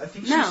does. I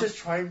think she's just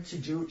trying to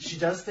do. She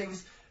does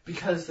things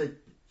because that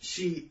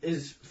she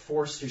is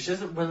forced to. She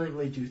doesn't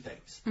willingly do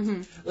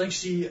things. Like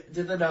she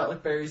did the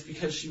Nightlock Berries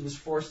because she was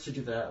forced to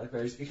do the Nightlock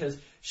Berries because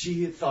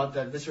she thought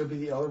that this would be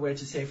the only way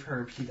to save her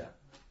and Peeta.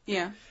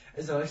 Yeah.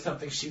 It's not like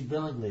something she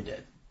willingly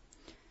did.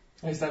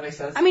 Does that make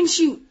sense? I mean,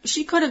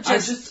 she could have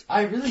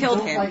I really killed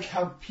don't him. like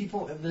how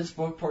people in this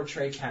book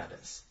portray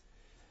Katniss.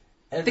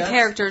 And the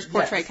characters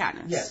portray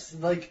Katniss. Yes,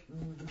 like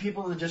the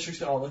people in the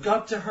districts all look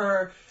up to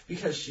her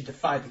because she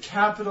defied the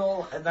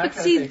Capitol and that kind of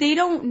thing. But see, they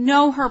don't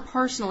know her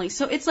personally,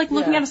 so it's like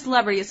looking at a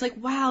celebrity. It's like,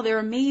 wow, they're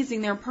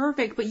amazing, they're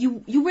perfect, but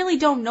you really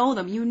don't know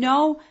them. You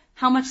know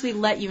how much they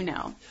let you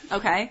know,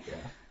 okay? Yeah.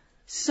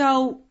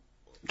 So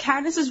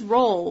Katniss's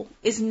role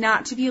is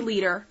not to be a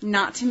leader,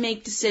 not to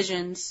make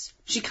decisions.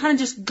 She kind of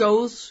just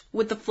goes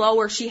with the flow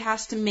where she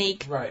has to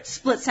make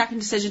split-second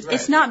decisions. Right.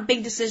 It's not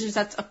big decisions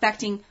that's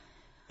affecting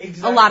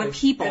a lot of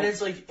people. And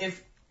it's like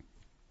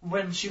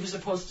when she was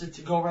supposed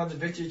to go around the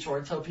victory tour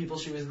and tell people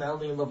she was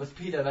madly in love with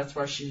Peeta, that's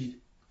why she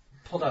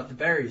pulled out the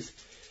berries.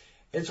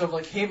 It's sort of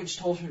like Haymitch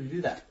told her to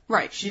do that.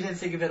 Right. She didn't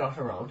think of it on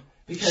her own.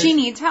 Because she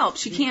needs help.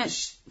 She can't.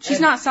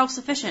 She's not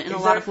self-sufficient in a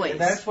lot of ways. And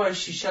that's why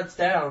she shuts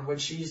down when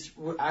she's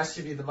asked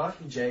to be the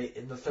Mockingjay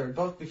in the third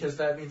book, because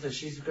that means that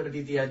she's going to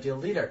be the ideal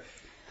leader.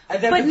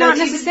 And then, but not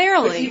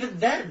necessarily. But even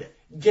then,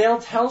 Gale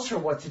tells her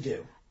what to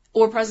do.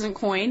 Or President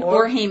Coin,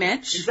 or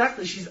Haymitch.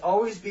 Exactly. She's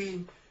always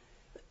being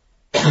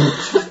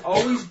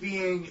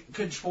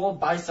controlled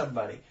by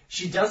somebody.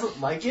 She doesn't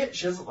like it.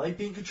 She doesn't like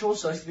being controlled.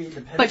 She likes to be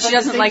independent. But she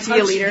doesn't like to be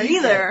a leader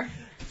either.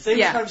 Same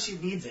time she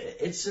needs it.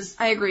 It's just.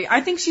 I agree.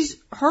 I think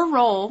her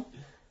role,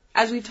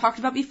 as we've talked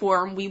about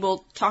before, and we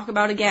will talk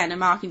about again in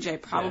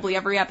Mockingjay, probably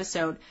every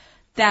episode,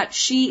 that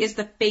she is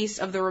the face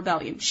of the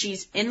rebellion.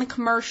 She's in the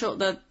commercial,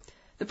 the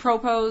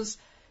propos.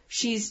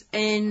 She's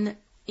in,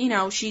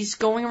 she's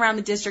going around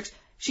the districts.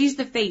 She's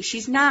the face.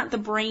 She's not the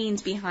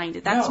brains behind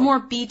it. That's more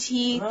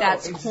BT.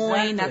 That's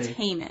Coin. That's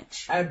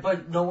Haymitch.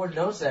 But no one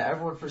knows that.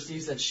 Everyone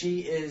perceives that she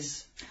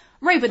is.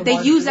 Right, but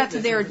they use that to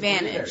their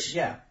advantage.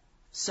 Yeah.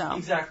 So.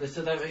 Exactly.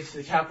 So that makes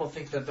the Capitol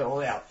think that they're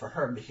only out for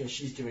her because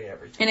she's doing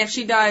everything. And if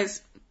she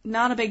dies,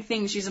 not a big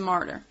thing. She's a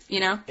martyr.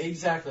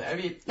 Exactly. I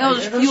mean, it'll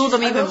just fuel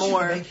them even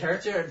more. She's the main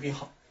character. It'd be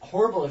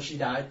horrible if she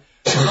died.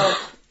 But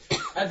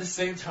at the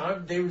same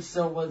time, they would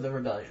still win the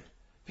rebellion.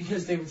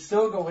 Because they would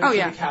still go into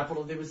the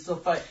Capitol, they would still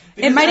fight.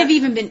 It might have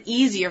even been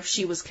easier if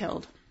she was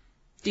killed.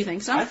 Do you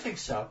think so? I think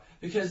so.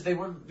 Because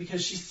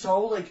she's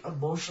so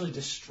emotionally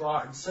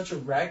distraught and such a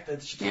wreck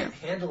that she can't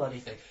handle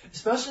anything.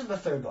 Especially in the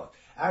third book.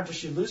 After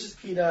she loses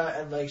Peeta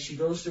and she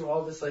goes through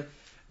all this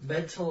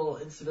mental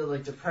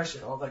instability,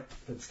 depression, all that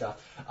good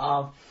stuff.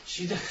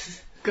 She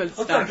does good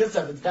stuff. It's not good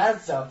stuff, it's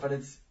bad stuff, but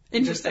it's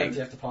interesting. Do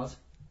you have to pause?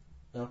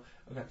 No?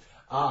 Okay.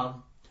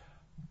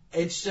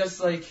 It's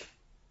just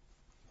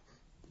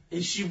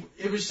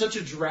it was such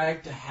a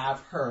drag to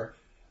have her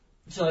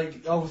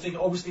to always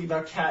think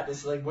about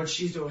Katniss, what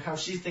she's doing, how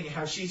she's thinking,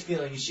 how she's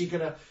feeling. Is she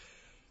gonna?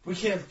 We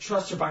can't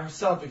trust her by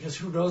herself because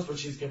who knows what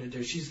she's gonna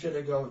do. She's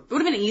gonna go. It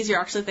would have been easier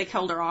actually if they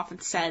killed her off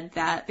and said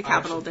that the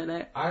Capitol did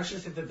it. I actually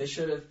think that they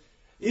should have.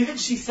 Even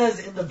she says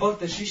in the book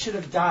that she should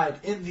have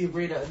died in the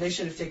arena and they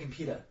should have taken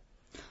Peeta.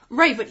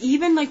 Right, but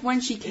even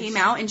when she came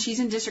out and she's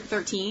in District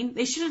 13,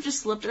 they should have just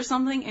slipped her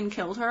something and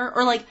killed her,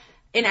 or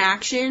in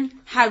action,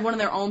 had one of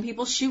their own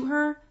people shoot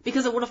her,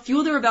 because it would have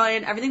fueled the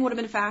rebellion, everything would have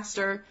been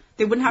faster,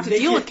 they wouldn't have to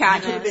deal with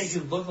Katniss. They could make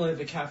it look like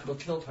the Capitol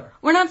killed her.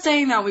 We're not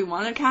saying that we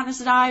wanted Katniss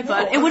to die,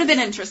 but it would have been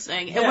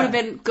interesting. It would have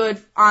been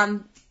good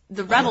on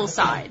the rebel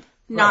side,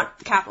 not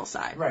the Capitol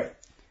side. Right.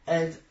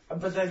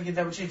 But then again,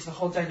 that would change the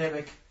whole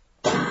dynamic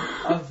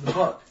of the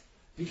book,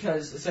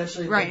 because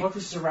essentially the book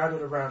was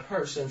surrounded around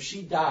her, so if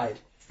she died...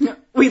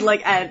 We'd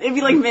end. It'd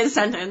be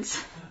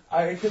mid-sentence.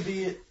 It could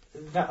be...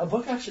 a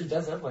book actually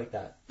does end like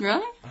that.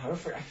 Really? I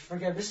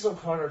forget. Mrs.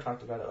 O'Connor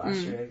talked about it last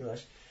year in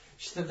English.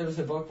 She said there was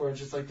a book where it's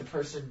just the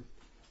person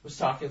was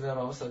talking and then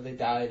all of a sudden they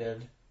died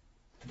and...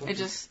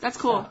 That's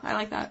cool. I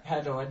like that.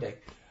 Had no ending.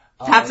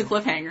 That's a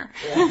cliffhanger.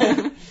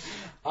 Yeah.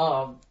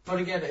 But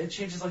again, it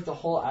changes the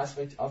whole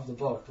aspect of the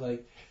book.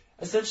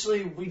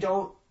 Essentially, we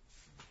don't...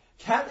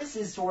 Katniss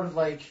is sort of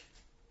a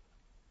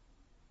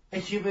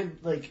human,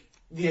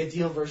 the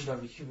ideal version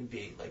of a human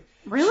being.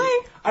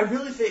 Really? I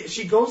really think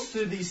she goes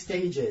through these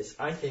stages,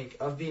 I think,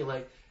 of being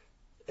an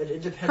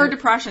independent... Her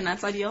depression,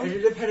 that's ideal? An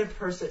independent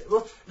person.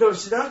 Well, no,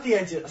 she's not the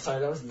ideal... Sorry,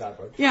 that was a bad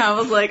word. Yeah, I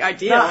was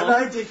ideal. Not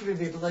ideal human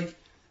being, but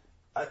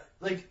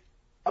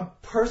a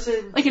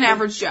person... an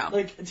average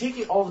Joe.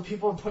 Taking all the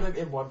people and putting them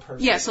in one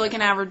person. Yeah, so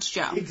an average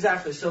Joe.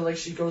 Exactly. So,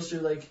 she goes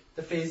through,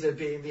 the phase of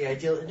being the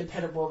ideal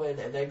independent woman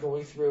and then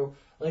going through,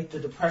 the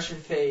depression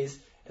phase.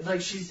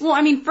 And, she's... Well,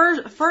 I mean,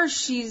 first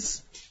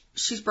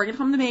she's bringing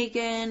home the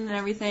bacon and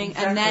everything,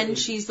 exactly. And then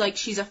she's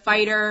a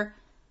fighter,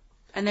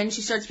 and then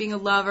she starts being a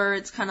lover.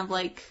 It's kind of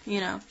like,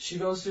 She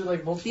goes through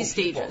like multiple these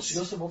people. stages. She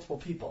goes through multiple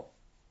people.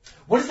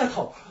 What is that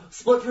called?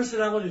 Split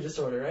personality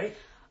disorder, right?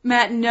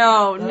 Matt,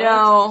 no.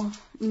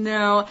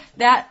 No.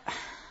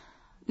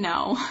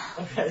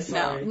 Okay,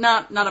 sorry.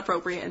 No, not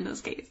appropriate in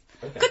this case.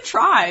 Okay. Good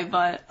try,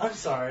 but I'm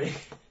sorry.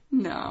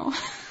 no.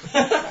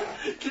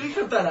 Can you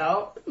cut that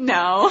out?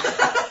 No.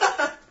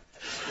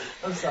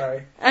 I'm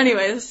sorry.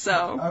 Anyways,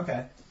 so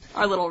Okay.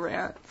 our little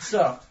rant.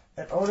 So,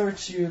 in order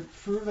to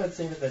prove that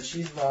statement that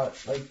she's not,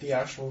 like, the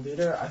actual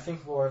leader, I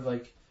think more of,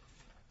 like,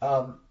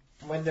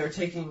 when they're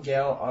taking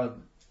Gail,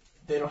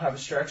 they don't have a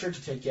stretcher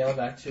to take Gail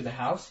back to the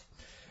house.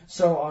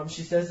 So,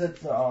 she says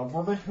that the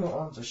woman who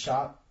owns a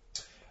shop,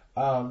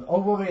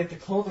 old woman at the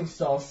clothing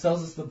stall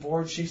sells us the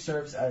board she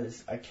serves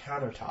as a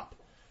countertop,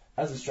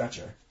 as a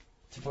stretcher.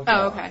 To put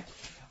Gail Okay.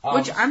 on.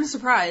 Which I'm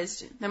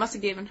surprised. They must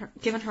have given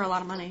her a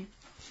lot of money.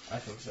 I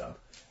think so.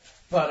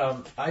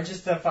 But I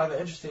just find it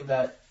interesting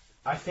that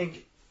I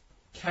think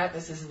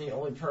Katniss isn't the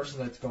only person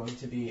that's going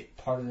to be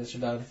part of this or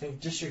that. I think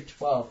District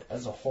 12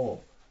 as a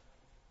whole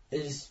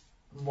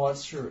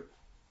wants to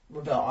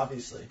rebel,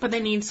 obviously. But they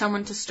need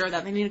someone to stir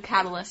that. They need a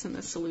catalyst in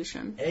this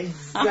solution.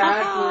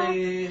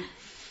 Exactly.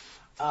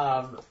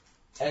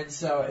 And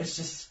so it's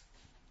just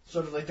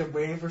sort of like they're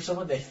waiting for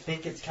someone. They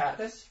think it's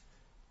Katniss.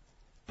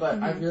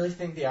 But I really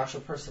think the actual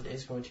person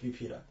is going to be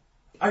Peeta.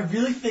 I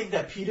really think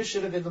that Peeta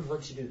should have been the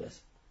one to do this.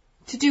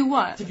 To do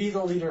what? To be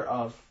the leader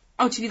of...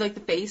 Oh, to be like the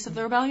face of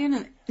the rebellion?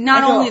 And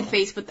not only the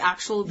face, but the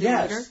actual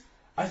leader?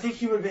 I think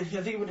he would have been...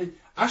 I think he would have...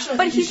 Actually, I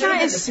but think he's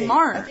not as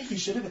smart. I think he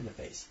should have been the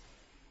face.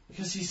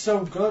 Because he's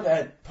so good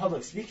at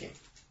public speaking.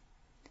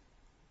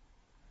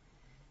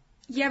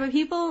 Yeah, but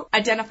people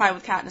identify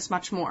with Katniss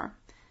much more.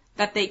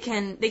 That they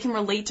can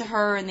relate to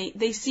her, and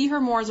they see her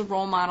more as a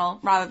role model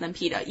rather than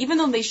Peeta. Even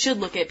though they should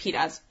look at Peeta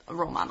as a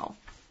role model.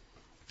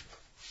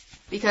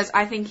 Because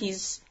I think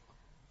he's...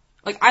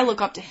 Like, I look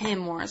up to him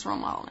more as role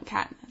model than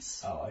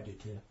Katniss. Oh, I do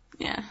too.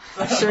 Yeah,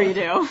 I'm sure you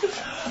do.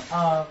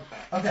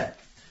 Okay.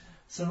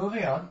 So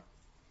moving on.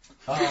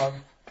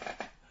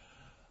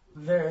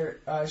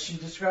 She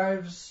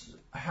describes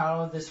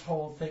how this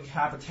whole thing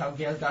happened, how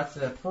Gale got to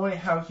that point,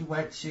 how he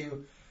went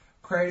to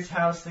Craig's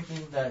house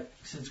thinking that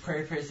since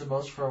Craig praised the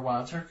most for a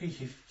wild turkey,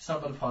 he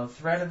stumbled upon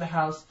Thread in the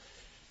house.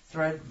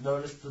 Thread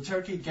noticed the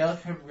turkey. Gale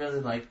couldn't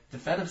really,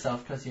 defend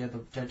himself because he had the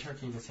dead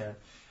turkey in his hand.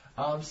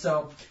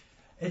 So...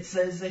 It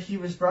says that he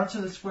was brought to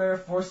the square,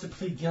 forced to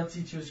plead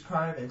guilty to his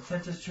crime, and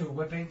sentenced to a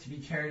whipping to be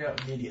carried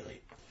out immediately.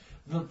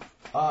 What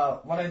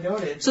I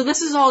noted... So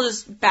this is all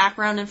just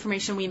background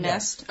information we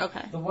missed? Yeah.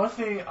 Okay. The one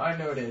thing I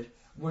noted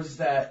was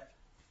that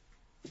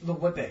the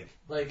whipping,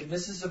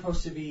 this is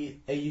supposed to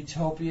be a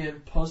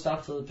utopian,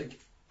 post-apocalyptic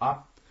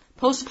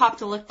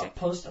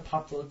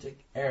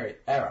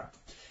era.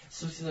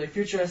 So it's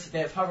futuristic,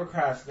 they have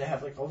hovercrafts, they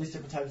have all these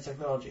different types of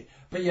technology,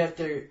 but yet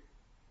the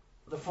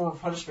form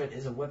of punishment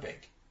is a whipping.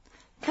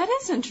 That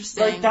is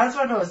interesting. That's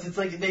what I noticed. It's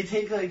they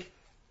take,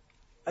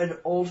 an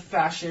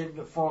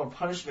old-fashioned form of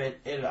punishment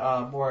in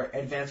a more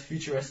advanced,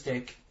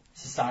 futuristic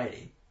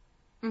society.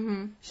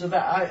 Mm-hmm. So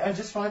that I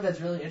just find that's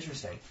really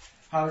interesting.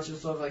 How it's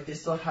just sort of they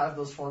still have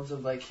those forms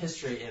of,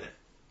 history in it.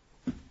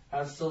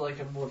 How it's still, a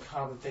more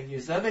common thing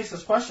used. That makes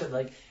us question,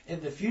 in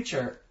the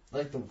future,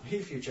 the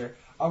future,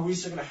 are we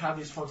still going to have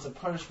these forms of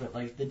punishment,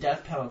 like the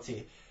death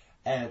penalty?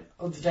 And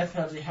the death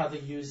penalty, how they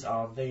use,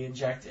 they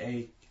inject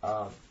a...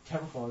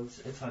 chemical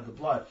inside the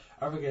blood.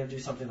 Are we going to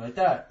do something like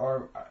that?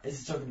 Or is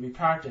it still going to be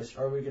practiced?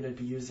 Or are we going to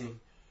be using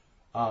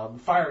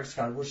fire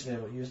extinguisher, which they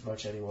don't use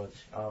much anymore.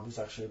 It's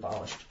actually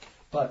abolished.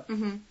 But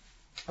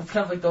it's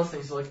kind of like those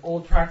things. So,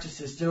 old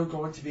practices still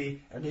going to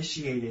be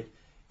initiated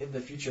in the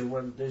future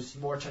when there's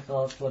more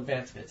technological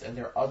advancements and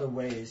there are other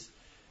ways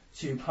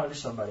to punish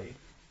somebody.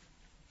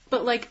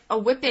 But, a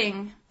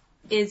whipping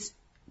is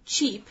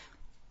cheap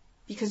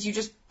because you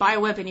just buy a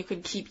whip and you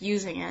could keep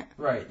using it.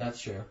 Right,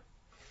 that's true.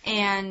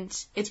 And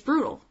it's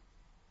brutal.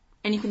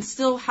 And you can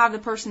still have the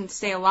person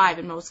stay alive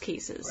in most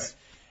cases.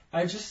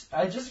 Right. I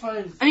just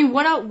find... I mean,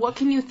 what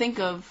can you think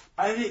of?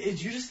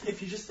 If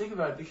you just think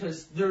about it,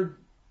 because there are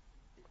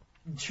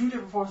two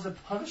different forms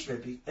of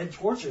punishment and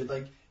torture.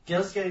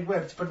 Gale's getting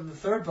whipped, but in the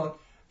third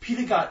book,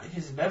 Peeta got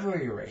his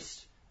memory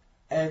erased.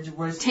 And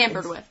was...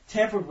 Tampered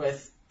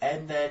with.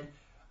 And then,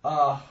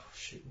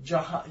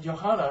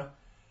 Johanna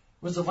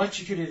was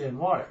electrocuted in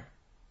water.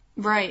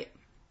 Right.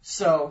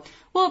 So...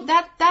 Well,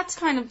 that's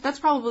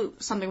probably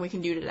something we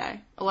can do today.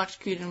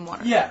 Electrocuted in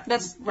water. Yeah.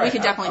 We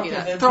could definitely do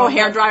that. Throw a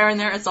hairdryer in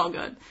there, it's all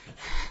good.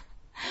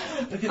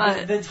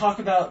 Okay, then talk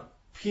about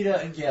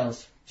Peeta and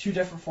Gale's two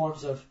different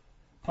forms of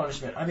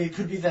punishment. I mean, it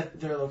could be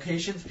that their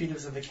locations, Peeta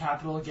was in the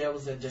capital, Gale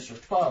was in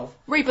District 12.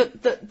 Right,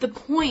 but the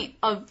point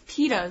of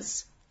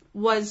Peeta's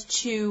was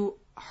to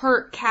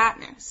hurt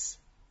Katniss.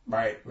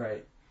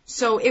 Right.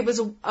 So it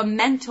was a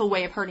mental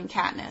way of hurting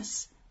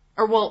Katniss.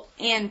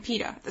 And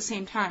Peeta at the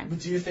same time. But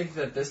do you think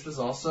that this was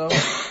also...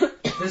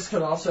 this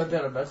could also have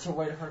been a mental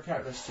way to hurt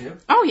Katniss, too?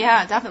 Oh,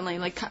 yeah, definitely.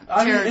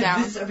 Tear her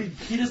down.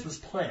 Peeta's was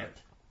planned.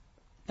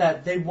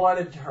 That they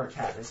wanted to hurt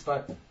Katniss,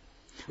 but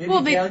Maybe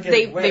Well, Gale they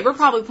getting whipped. were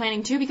probably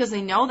planning too because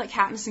they know that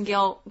Katniss and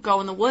Gale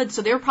go in the woods,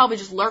 so they were probably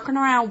just lurking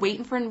around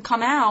waiting for him to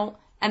come out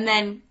and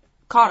then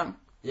caught him.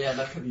 Yeah,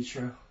 that could be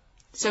true.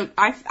 So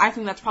I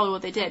think that's probably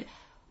what they did.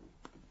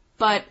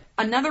 But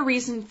another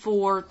reason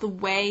for the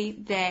way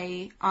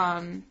they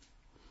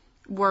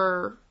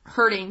were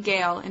hurting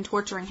Gale and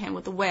torturing him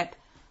with the whip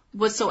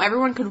was so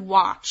everyone could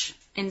watch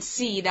and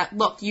see that,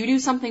 look, you do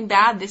something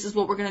bad, this is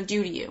what we're going to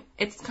do to you.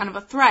 It's kind of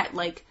a threat,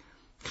 like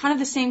kind of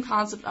the same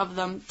concept of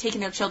them taking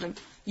their children.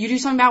 You do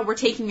something bad, we're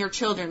taking your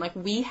children. Like,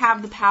 we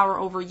have the power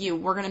over you.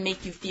 We're going to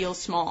make you feel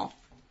small.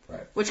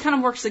 Right. Which kind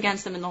of works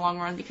against them in the long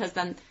run because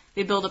then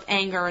they build up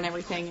anger and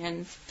everything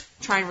and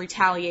try and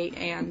retaliate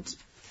and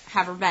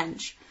have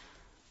revenge.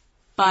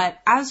 But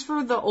as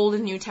for the old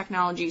and new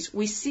technologies,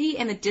 we see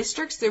in the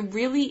districts there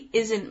really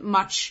isn't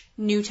much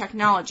new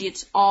technology.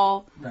 It's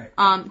all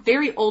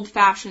very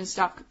old-fashioned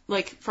stuff,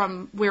 like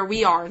from where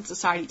we are in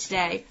society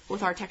today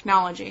with our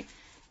technology.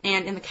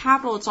 And in the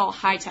capital, it's all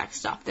high-tech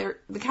stuff.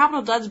 The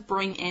capital does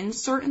bring in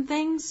certain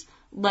things,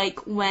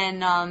 like when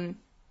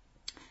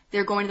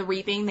they're going to the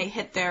reaping, they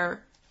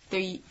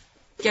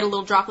get a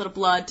little droplet of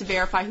blood to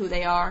verify who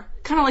they are.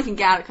 Kind of like in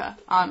Gattaca,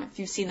 if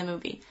you've seen the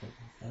movie.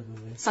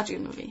 Such a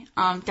good movie.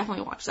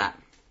 Definitely watch that.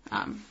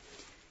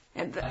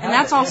 And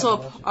that's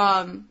also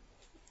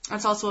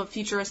a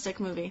futuristic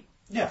movie.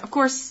 Yeah. Of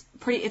course,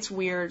 it's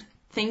weird.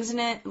 Things in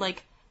it,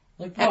 like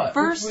what? At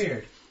first, What's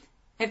weird?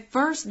 At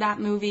first, that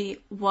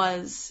movie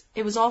was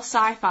all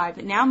sci-fi,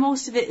 but now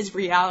most of it is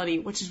reality,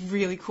 which is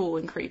really cool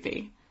and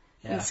creepy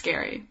and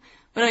scary.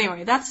 But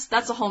anyway, that's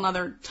a whole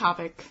nother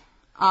topic.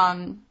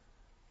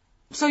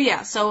 So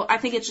I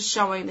think it's just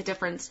showing the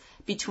difference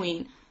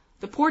between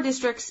the poor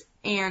districts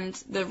and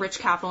the rich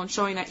capital and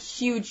showing that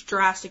huge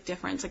drastic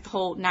difference, like the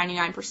whole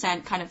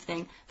 99% kind of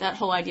thing. That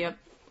whole idea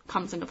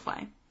comes into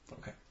play.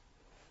 Okay.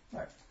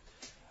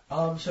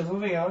 All right. So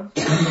moving on,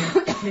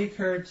 take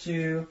her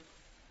to.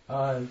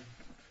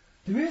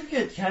 Did we ever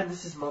get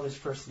Katniss's mother's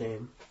first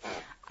name?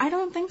 I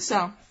don't think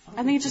so.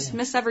 I think it's just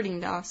Miss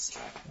Everdeen to us.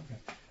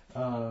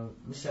 Okay.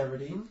 Miss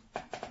Everdeen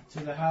to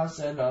the house,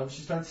 and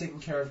she starts taking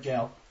care of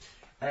Gale.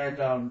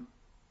 And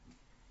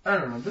I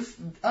don't know.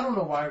 I don't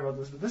know why I wrote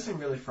this, but this thing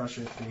really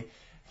frustrates me.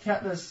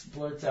 Katniss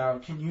blurts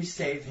out, "Can you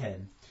save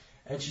him?"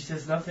 And she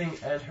says nothing,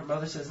 and her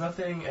mother says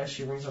nothing as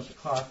she rings up the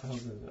clock.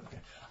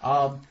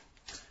 Okay.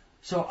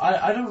 So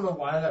I don't know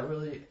why that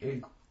really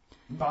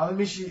bothered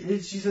me. She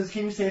says,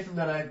 "Can you save him?"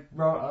 Then I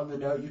wrote on the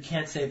note, "You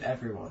can't save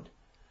everyone."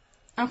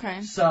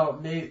 Okay. So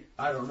maybe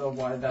I don't know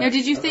why that. Now,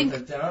 did you think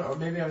that down, or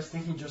maybe I was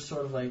thinking just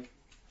sort of like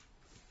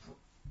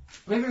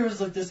maybe it was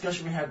like the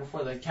discussion we had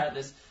before, like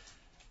Katniss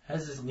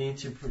has this need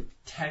to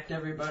protect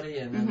everybody,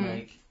 and then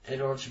like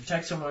in order to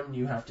protect someone,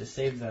 you have to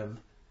save them.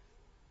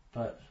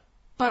 But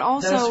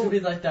also that's going to be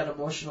like that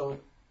emotional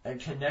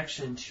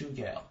connection to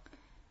Gale.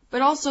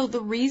 But also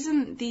the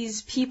reason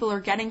these people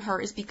are getting her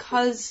is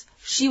because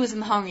she was in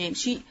the Hunger Games.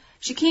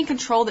 She can't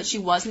control that she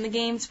was in the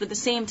games, but at the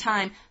same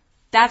time,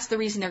 that's the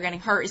reason they're getting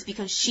her is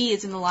because she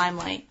is in the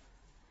limelight.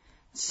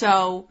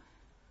 So,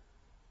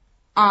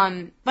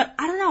 but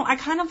I don't know. I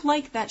kind of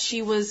like that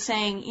she was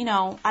saying, you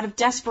know, out of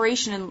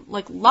desperation and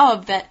like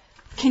love that,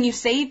 can you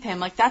save him?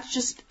 Like that's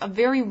just a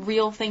very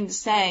real thing to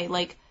say.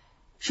 Like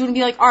she wouldn't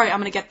be like, all right, I'm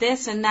gonna get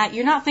this and that.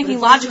 You're not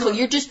thinking logically.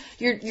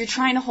 You're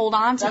trying to hold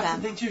on to them.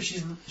 That's the thing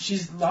too.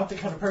 She's not the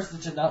kind of person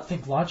to not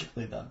think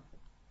logically though.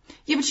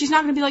 Yeah, but she's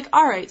not going to be like,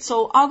 all right,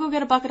 so I'll go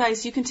get a bucket of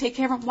ice. You can take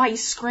care of him. Why?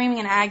 He's screaming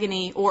in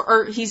agony,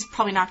 or he's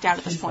probably knocked out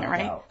at this point,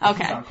 right? Out.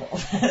 Okay. He's not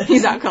cold.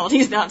 He's not cold.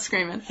 He's not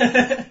screaming.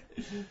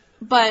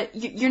 But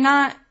you're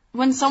not.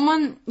 When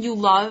someone you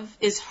love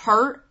is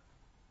hurt,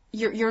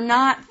 you're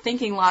not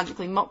thinking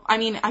logically. I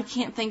mean, I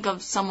can't think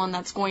of someone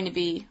that's going to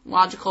be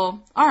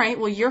logical. All right,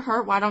 well, you're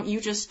hurt. Why don't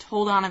you just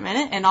hold on a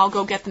minute and I'll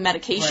go get the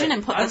medication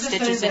and put the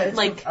stitches in?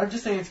 Like, I'm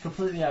just saying it's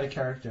completely out of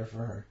character for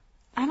her.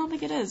 I don't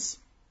think it is.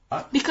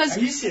 Because,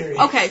 are you serious?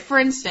 Okay, for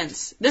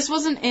instance, this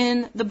wasn't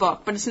in the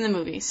book, but it's in the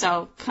movie,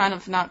 so kind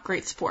of not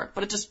great support,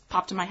 but it just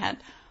popped in my head.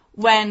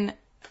 When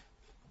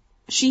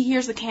she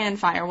hears the cannon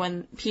fire,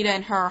 when Peeta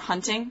and her are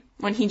hunting,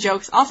 when he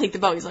jokes, I'll take the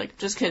bow, he's like,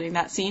 just kidding,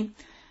 that scene.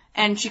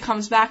 And she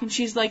comes back and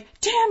she's like,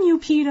 damn you,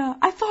 Peeta,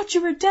 I thought you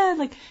were dead.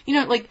 Like, you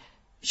know, like,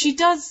 she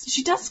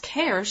does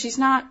care. She's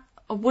not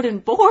a wooden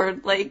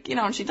board, like, you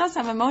know, and she does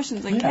have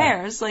emotions and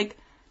cares, like,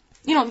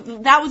 you know,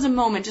 that was a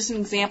moment, just an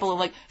example of,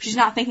 like, she's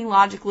not thinking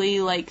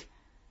logically, like,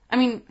 I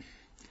mean,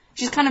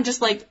 she's kind of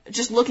just, like,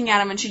 just looking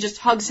at him, and she just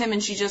hugs him,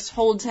 and she just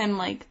holds him,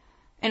 like,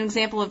 an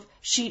example of,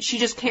 she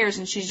just cares,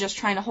 and she's just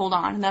trying to hold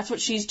on, and that's what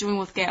she's doing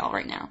with Gale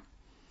right now.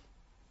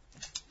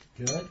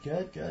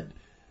 Good.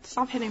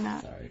 Stop hitting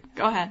that. Sorry.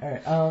 Go ahead.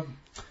 Alright,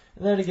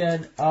 and then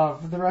again,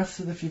 for the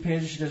rest of the few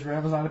pages, she just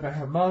rambles on about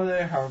her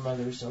mother, how her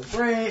mother is so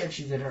great, and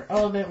she's in her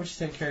element, when she's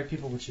taking care of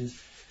people, which is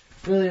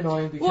really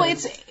annoying because... Well,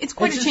 it's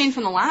quite a change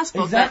from the last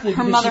book. Exactly, that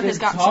her mother has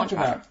gotten so much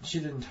better. She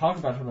didn't talk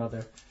about her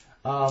mother.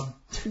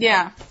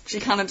 Yeah,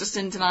 she kind of just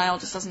in denial,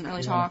 just doesn't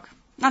really talk.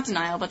 Not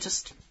denial, but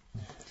just...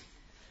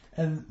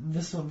 And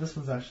this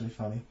one's actually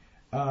funny.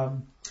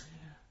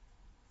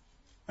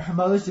 her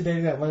mother's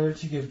debating about whether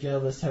to give Gale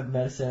this type of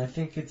medicine. I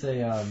think it's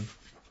a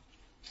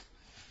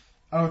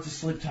it's a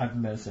sleep type of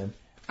medicine.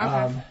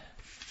 Okay.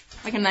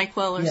 Like a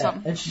NyQuil or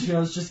something. And she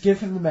goes, just give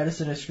him the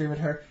medicine. I scream at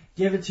her.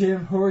 Give it to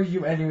him. Who are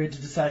you anyway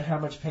to decide how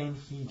much pain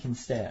he can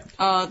stand?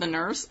 The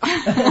nurse.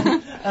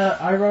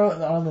 I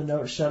wrote on the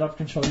note, shut up,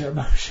 control your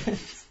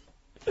emotions.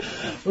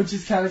 Which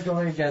is kind of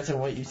going against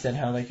what you said,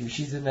 how like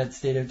she's in that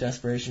state of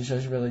desperation. She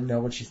doesn't really know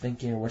what she's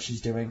thinking or what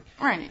she's doing.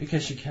 Right.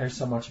 Because she cares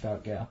so much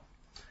about Gale.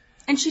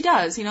 And she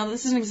does.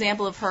 This is an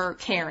example of her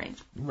caring.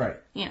 Right.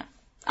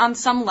 On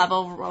some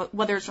level,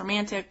 whether it's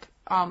romantic,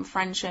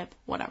 friendship,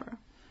 whatever.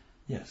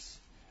 Yes.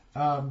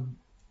 And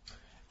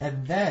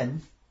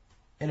then,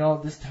 in all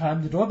this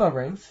time, the doorbell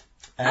rings,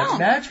 and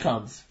Madge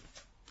comes.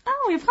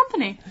 Oh, we have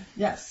company.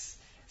 Yes.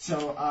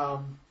 So,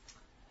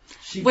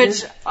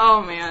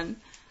 oh man.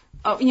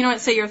 Oh, you know what?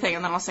 Say your thing,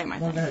 and then I'll say my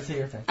thing. Go ahead, say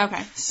your thing.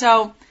 Okay.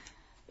 So,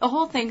 the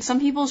whole thing, some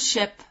people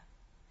ship,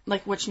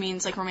 which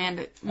means,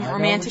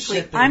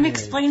 romantically. I'm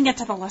explaining it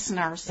to the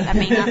listeners that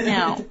may not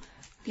know.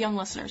 The young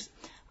listeners.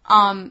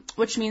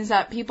 Which means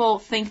that people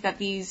think that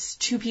these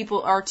two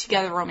people are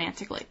together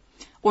romantically.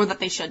 Or that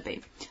they should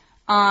be.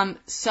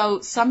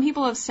 So some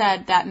people have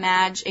said that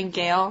Madge and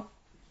Gale.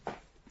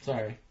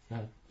 Sorry. Go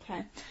ahead.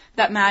 Okay.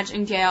 That Madge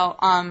and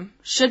Gale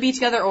should be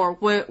together or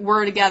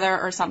were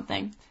together or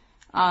something.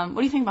 What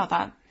do you think about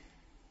that?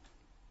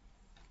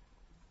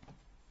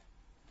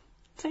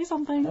 Say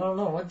something. I don't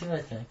know. What do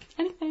I think?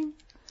 Anything.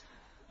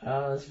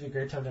 This would be a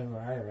great time to have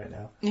Mariah right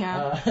now.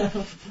 Yeah.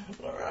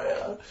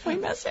 Mariah. We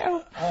miss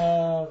you.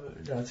 No,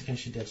 it's okay.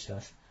 She ditched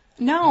us.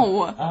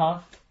 No. Uh-huh.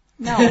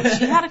 No,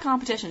 she had a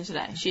competition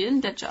today. She didn't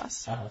ditch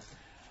us.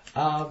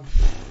 What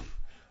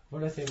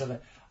do I think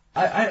about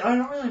that? I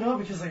don't really know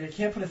because I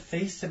can't put a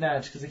face to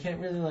Madge because I can't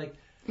really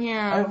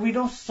Yeah. we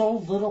know so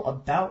little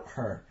about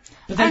her.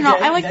 But I don't know.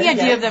 I like the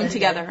idea of them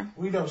together.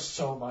 We know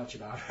so much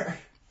about her.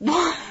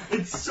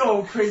 It's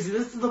so crazy.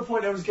 This is the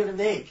point I was gonna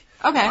make.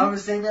 Okay. I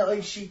was saying that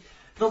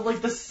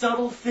the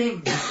subtle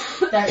things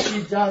that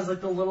she does,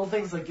 the little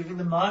things, like giving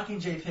the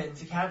Mockingjay pin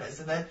to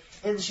Katniss,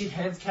 and she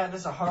hands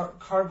Katniss a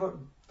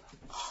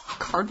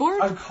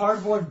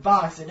cardboard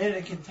box, and in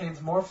it contains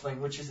Morphling,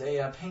 which is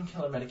a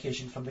painkiller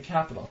medication from the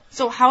Capitol.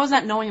 So how is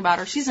that knowing about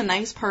her? She's a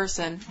nice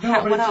person.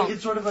 No, what else?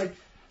 It's sort of like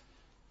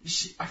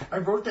I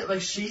wrote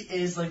that she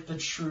is the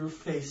true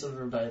face of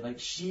the rebellion.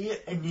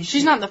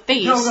 She's not the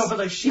face. No,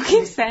 but you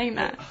keep saying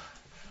that.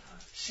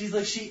 She's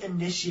she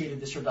initiated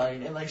this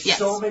rebellion and yes.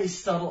 so many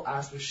subtle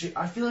aspects.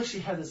 I feel like she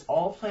had this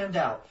all planned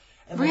out.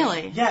 And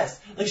really? Yes.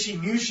 She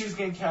knew she was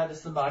getting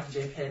Katniss the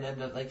Mockingjay pin, and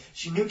that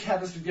she knew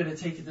Katniss was going to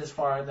take it this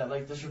far, and that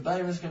this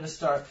rebellion was going to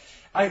start.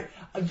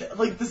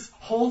 This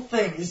whole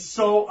thing is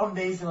so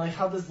amazing.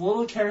 How this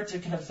little character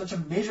can have such a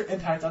major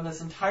impact on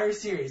this entire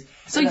series.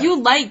 So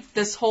you like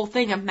this whole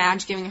thing of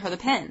Madge giving her the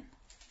pin?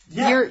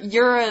 Yeah.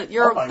 You're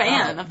a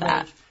fan of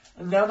that.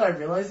 Now that I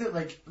realize it,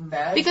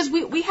 Madge. Because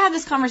we had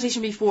this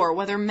conversation before,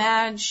 whether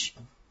Madge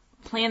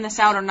planned this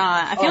out or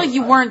not. I feel like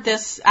you weren't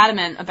this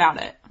adamant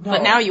about it,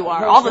 but now you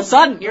are. All of a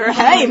sudden, you're,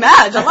 hey,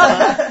 Madge, I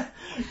love it.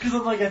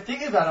 Because I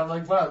think about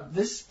it, wow,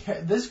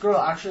 this girl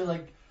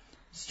actually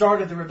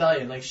started the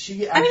rebellion.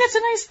 She. I mean, it's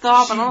a nice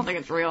thought, but I don't think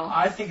it's real.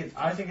 I think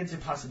it's a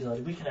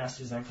possibility. We can ask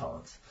Suzanne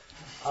Collins.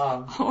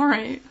 All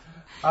right.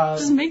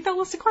 Just make that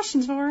list of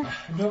questions for her.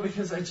 No,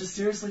 because I just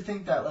seriously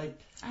think that I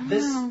don't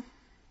know.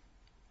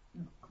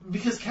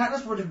 Because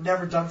Katniss would have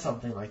never done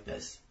something like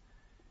this.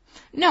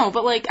 No,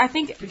 but I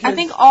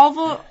think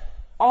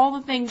all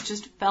the things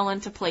just fell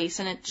into place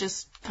and it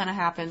just kind of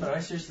happened. But I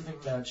seriously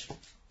think Madge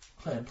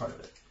planned part of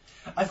it.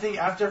 I think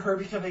after her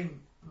becoming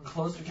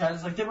close to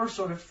Katniss, they were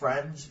sort of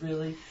friends,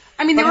 really.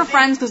 I mean, they were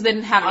friends because they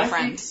didn't have any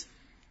friends.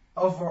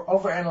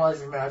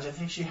 Overanalyzing Madge, I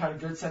think she had a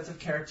good sense of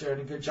character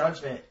and a good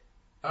judgment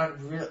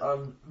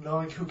on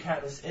knowing who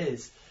Katniss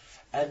is,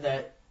 and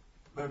that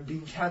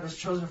being Katniss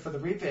chosen for the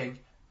Reaping,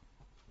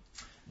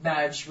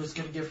 Madge was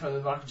going to give her the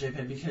Mockingjay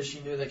pin because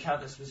she knew that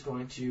Katniss was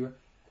going to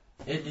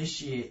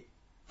initiate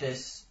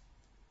this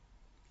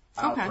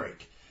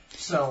outbreak.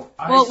 So,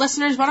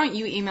 listeners, why don't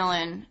you email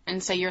in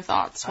and say your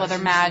thoughts, whether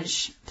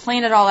Madge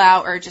planned it all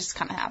out or it just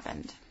kind of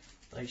happened.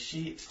 It's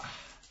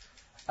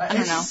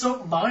just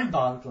so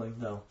mind-boggling,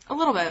 though. A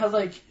little bit.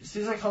 How,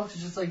 Susan Collins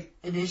could just,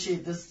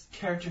 initiate this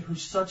character who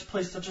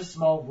plays such a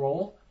small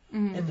role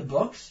in the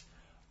books,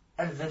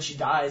 and then she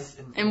dies.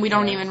 And we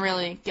don't even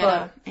really get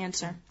an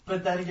answer.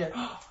 But then again,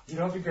 you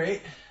know what would be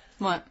great?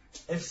 What?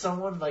 If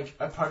someone,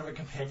 a part of a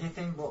companion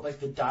thing wrote,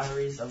 the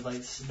diaries of,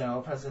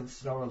 Snow, President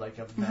Snow, or,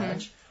 of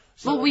Madge. Mm-hmm.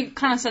 So, we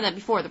kind of said that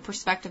before, the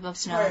perspective of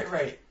Snow.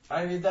 Right.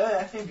 I mean,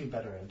 I think it'd be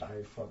better in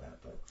diary format,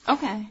 but...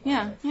 Okay,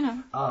 yeah,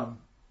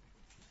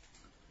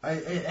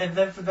 and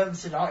then for them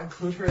to not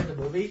include her in the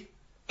movie,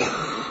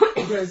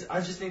 because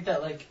I just think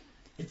that,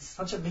 it's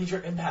such a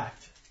major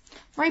impact.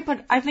 Right,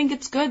 but I think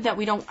it's good that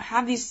we don't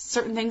have these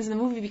certain things in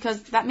the movie because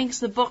that makes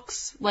the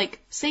books,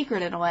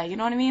 sacred in a way, you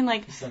know what I mean?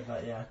 You said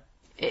that, yeah.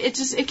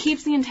 It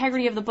keeps the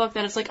integrity of the book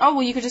that it's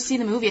you could just see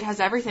the movie, it has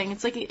everything.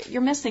 It's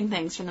you're missing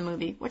things from the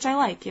movie, which I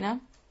like, Yeah.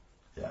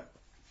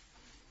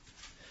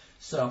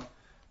 So,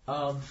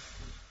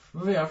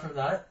 Moving on from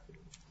that.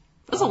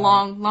 It was a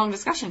long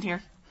discussion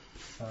here.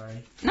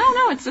 Sorry.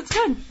 No, it's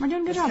good. We're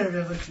doing a good job. Okay, we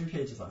have like 3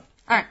 pages left.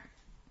 All right.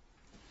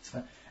 It's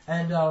fine.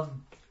 And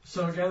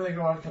so again, they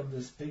go on to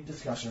this big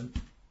discussion,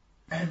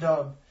 and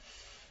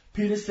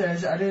Peter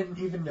says, "I didn't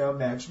even know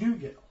Madge knew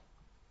Gil."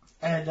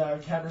 And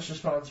Katniss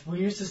responds, "We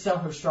used to sell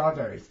her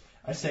strawberries."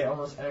 I say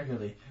almost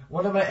angrily,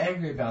 "What am I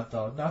angry about,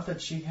 though? Not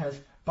that she has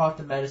brought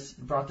the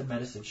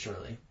medicine,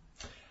 surely.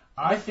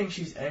 I think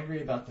she's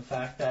angry about the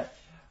fact that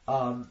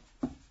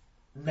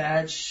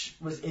Madge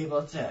was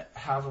able to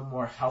have a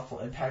more helpful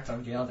impact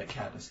on Gale than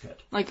Katniss could.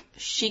 Like,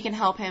 she can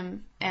help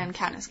him and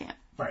Katniss can't.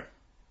 Right.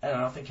 And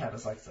I don't think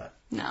Katniss likes that.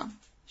 No.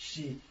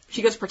 She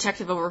goes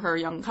protective over her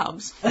young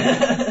cubs.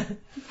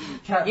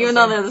 Katniss, Even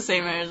though they're the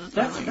same age.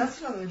 That's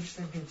another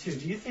interesting thing, too.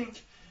 Do you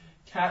think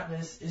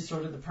Katniss is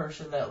sort of the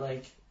person that,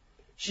 like,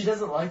 she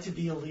doesn't like to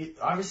be a lead.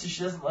 Obviously,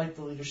 she doesn't like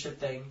the leadership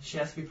thing. She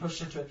has to be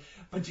pushed into it.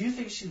 But do you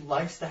think she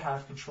likes to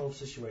have control of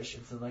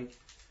situations and like?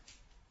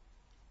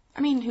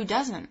 I mean, who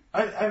doesn't?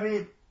 I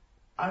mean,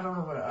 I don't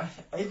know what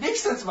it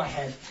makes sense in my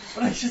head,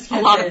 but I just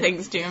can't a lot of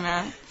things do,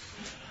 Matt.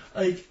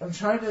 Like, I'm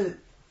trying to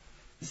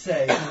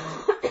say,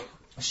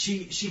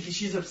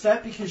 she's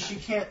upset because she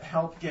can't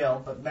help Gale,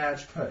 but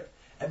Madge could,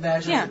 and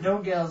Madge doesn't know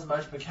Gale as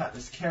much, but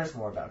Katniss cares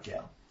more about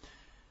Gale.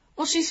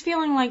 Well, she's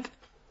feeling like.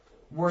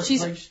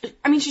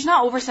 She's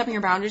not overstepping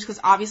her boundaries because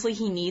obviously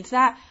he needs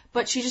that,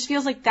 but she just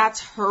feels like that's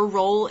her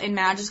role and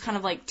Madge is kind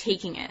of like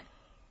taking it.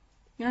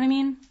 You know what I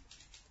mean?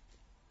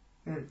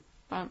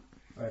 But.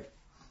 Right.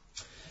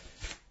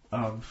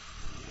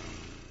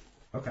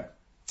 Okay.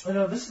 I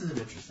know this is an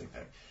interesting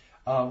thing.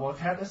 While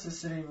Katniss is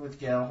sitting with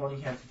Gale, holding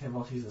hands with him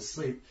while he's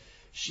asleep,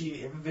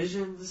 she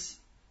envisions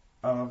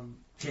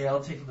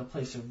Gale taking the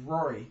place of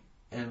Rory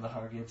in the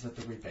Hunger Games at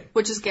the Reaping.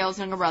 Which is Gale's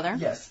younger brother.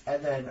 Yes,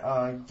 and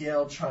then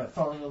Gale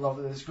falling in love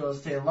with this girl,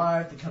 stay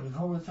alive, then coming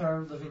home with her,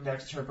 living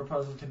next to her,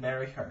 proposing to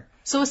marry her.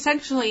 So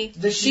essentially,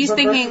 she's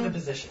thinking... the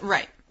position.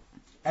 Right.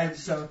 And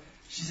so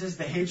she says,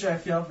 the hatred I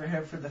feel for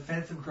him, for the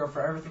Phantom Girl,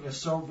 for everything is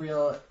so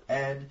real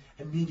and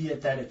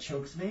immediate that it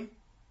chokes me.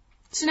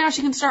 So now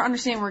she can start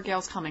understanding where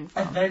Gale's coming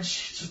from. And then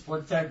she just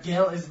looks at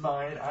Gale is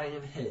mine, I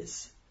am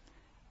his.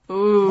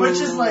 Ooh.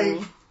 Which is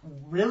like...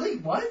 Really?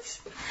 What?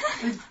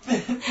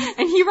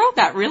 And he wrote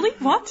that. Really?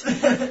 What?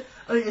 Like,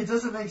 it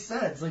doesn't make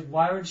sense. Like,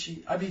 why would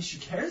she... I mean, she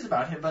cares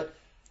about him, but...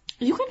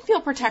 You can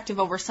feel protective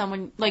over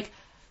someone, like,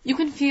 you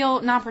can feel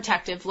not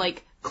protective,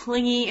 like,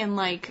 clingy and,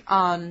 like,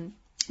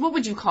 what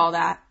would you call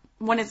that?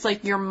 When it's,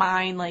 like, your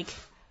mind, like,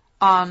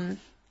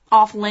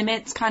 off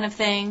limits kind of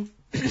thing.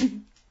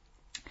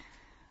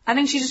 I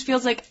think she just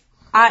feels like,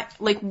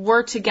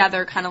 we're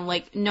together, kind of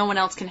like, no one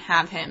else can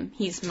have him.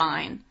 He's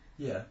mine.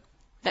 Yeah.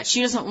 That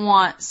she doesn't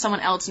want someone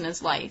else in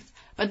his life.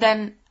 But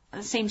then, at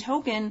the same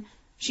token,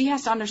 she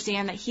has to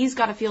understand that he's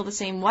got to feel the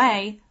same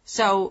way,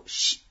 so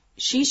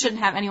she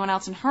shouldn't have anyone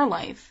else in her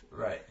life.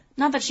 Right.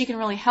 Not that she can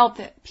really help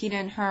that Peeta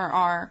and her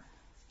are,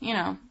 you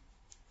know,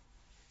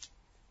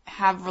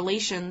 have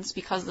relations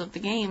because of the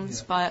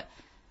games, but,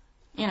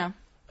 you know.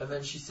 And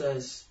then she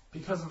says,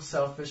 because I'm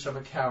selfish, I'm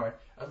a coward.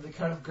 I'm the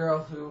kind of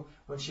girl who,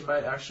 when she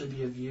might actually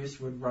be of use,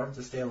 would run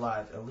to stay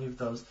alive and leave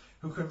those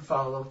who couldn't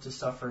follow to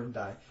suffer and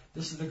die.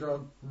 This is the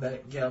girl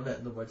Gale met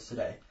in the woods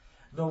today.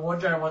 No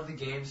wonder I won the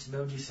games.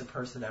 No decent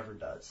person ever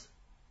does.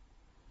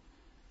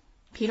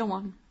 Peeta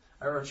won.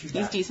 I wrote you that.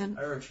 He's decent.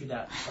 I wrote you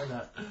that. Or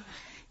not.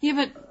 Yeah,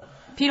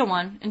 but Peeta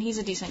won, and he's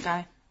a decent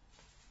guy.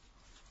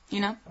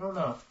 You know? I don't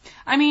know.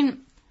 I mean,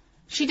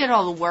 she did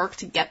all the work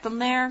to get them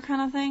there,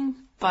 kind of thing.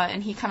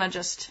 And he kind of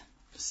just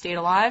stayed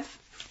alive.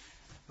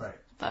 Right.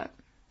 But.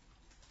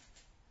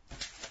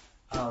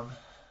 Okay,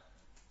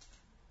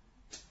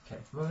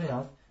 moving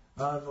on.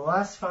 The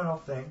last final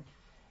thing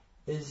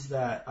is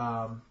that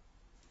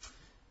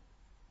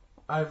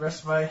I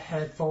rest my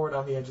head forward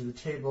on the edge of the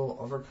table,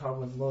 overcome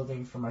with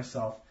loathing for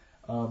myself.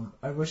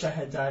 I wish I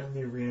had died in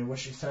the arena,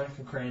 wishing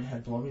Seneca Crane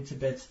had blown me to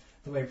bits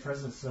the way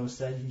President Snow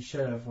said he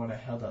should have when I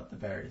held out the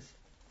berries.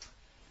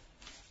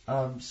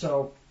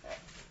 So,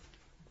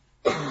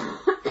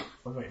 I'm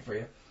waiting for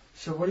you.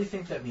 So what do you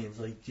think that means?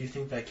 Like, do you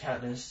think that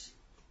Katniss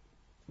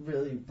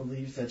really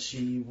believes that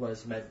she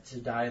was meant to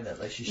die and that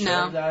like she should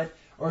have died?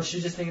 Or is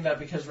she just thinking that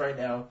because right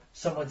now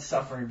someone's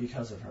suffering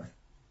because of her?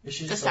 Is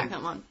she just the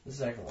second one. The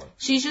second one.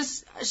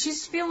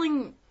 She's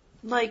feeling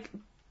like,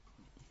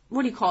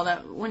 what do you call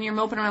that? When you're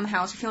moping around the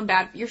house, you're feeling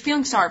bad. You're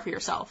feeling sorry for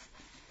yourself.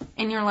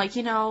 And you're like,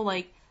 you know,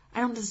 like,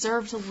 I don't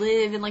deserve to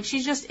live. And like,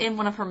 she's just in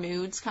one of her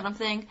moods kind of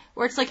thing.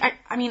 Where it's like,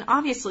 I mean,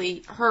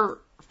 obviously her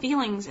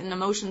feelings and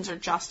emotions are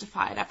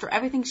justified after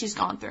everything she's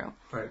gone through.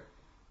 Right.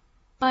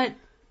 But,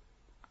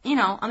 you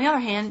know, on the other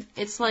hand,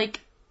 it's like,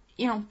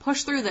 you know,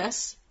 push through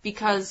this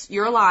because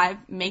you're alive,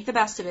 make the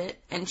best of it,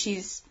 and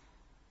she's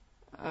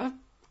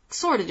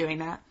sort of doing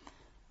that.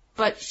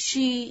 But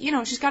she, you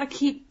know, she's got to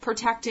keep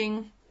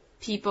protecting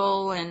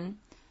people, and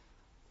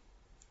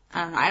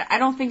I don't know, I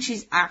don't think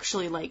she's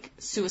actually, like,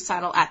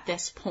 suicidal at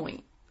this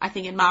point. I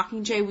think in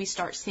Mockingjay we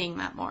start seeing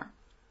that more.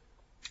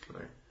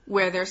 Right.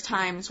 Where there's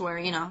times where,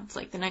 you know, it's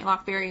like the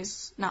Nightlock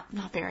berries,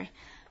 not berry.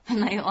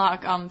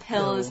 Nightlock.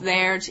 Pill is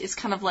there. It's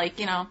kind of like,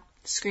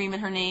 screaming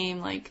her name,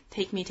 like,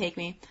 take me, take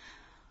me.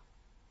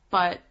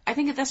 But I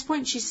think at this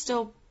point she's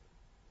still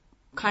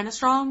kind of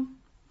strong.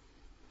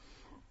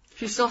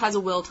 She still has a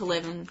will to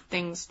live in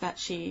things that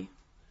she,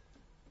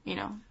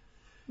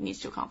 needs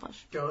to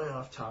accomplish. Going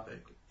off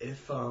topic,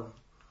 if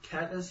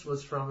Katniss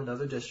was from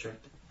another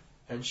district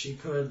and she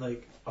could,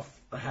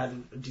 had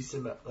a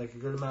decent, a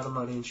good amount of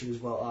money and she was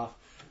well off.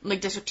 Like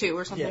District 2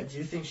 or something? Yeah, do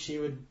you think she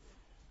would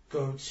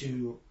go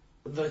to...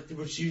 do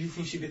you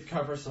think she'd be the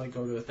kind of person to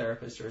go to a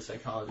therapist or a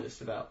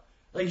psychologist about...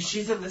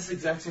 she's in this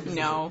exact same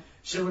position. No.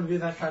 She wouldn't be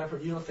that kind of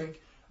person. You don't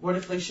think... What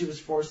if, she was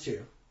forced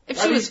to? If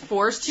she was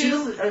forced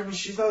to?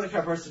 She's not the kind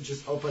of person to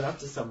just open up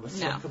to someone,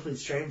 some complete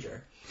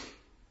stranger.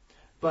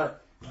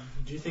 But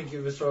do you think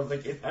it was sort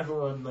of if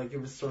everyone, it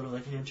was sort of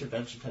an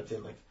intervention type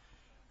thing,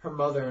 her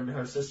mother and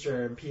her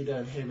sister and Peeta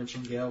and Haymitch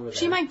and Gale were there?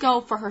 She might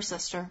go for her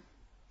sister.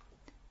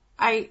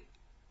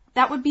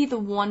 That would be the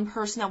one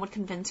person that would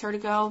convince her to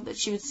go, that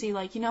she would see,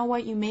 you know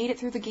what, you made it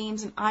through the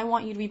games and I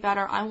want you to be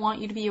better. I want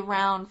you to be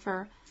around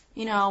for,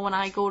 when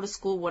I go to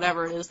school,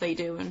 whatever it is they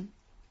do in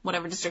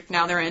whatever district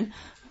now they're in.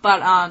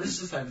 But, this is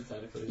just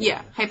hypothetically.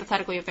 Yeah,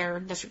 hypothetically if they're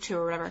in District 2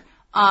 or whatever.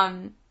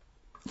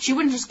 She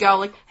wouldn't just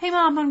go hey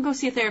Mom, I'm going to go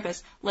see a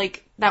therapist.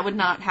 That would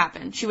not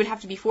happen. She would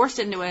have to be forced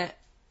into it,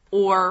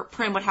 or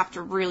Prim would have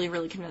to really,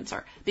 really convince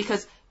her.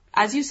 Because,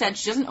 as you said,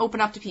 she doesn't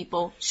open up to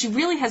people. She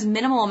really has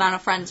minimal amount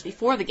of friends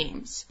before the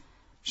games.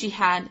 She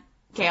had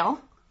Gale,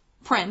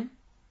 Prim.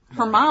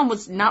 Her mom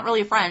was not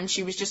really a friend.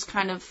 She was just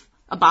kind of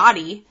a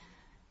body.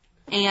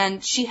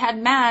 And she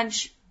had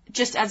Madge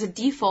just as a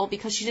default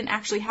because she didn't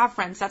actually have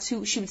friends. That's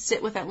who she would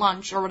sit with at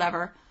lunch or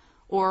whatever.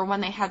 Or when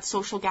they had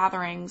social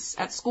gatherings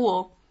at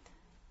school,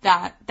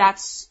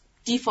 that's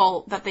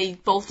default that they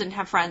both didn't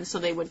have friends, so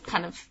they would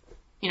kind of,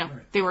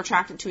 they were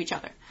attracted to each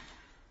other.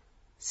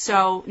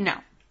 So, no.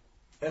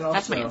 And also,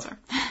 that's my answer.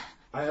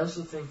 I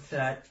also think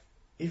that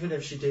even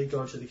if she did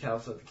go to the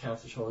council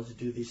told her to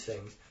do these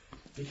things,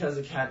 because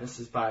of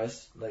Katniss's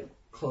biased,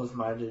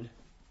 closed-minded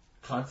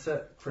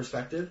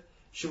perspective,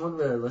 she wouldn't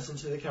really listen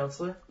to the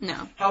counselor.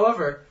 No.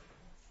 However,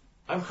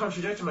 I'm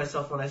contradicting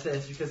myself when I say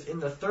this, because in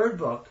the third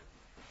book,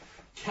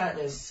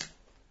 Katniss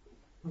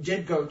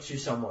did go to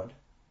someone.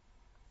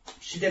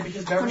 She did,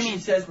 because remember she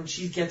says when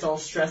she gets all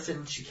stressed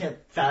and she can't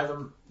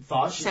fathom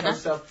thoughts, she tells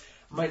herself,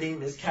 my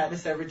name is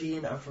Katniss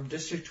Everdeen, I'm from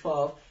District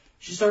 12.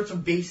 She starts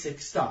with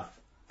basic stuff.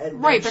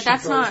 And right, but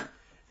that's not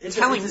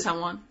telling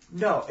someone.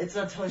 No, it's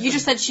not telling someone. You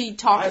just said she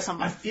talked to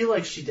someone. I feel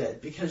like she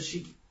did, because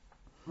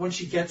when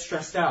she gets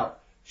stressed out,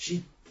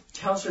 she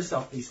tells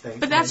herself these things.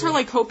 But that's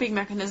her coping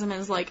mechanism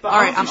is alright,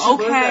 I'm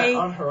okay. Learned that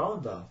on her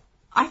own though.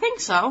 I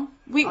think so.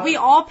 We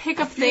all pick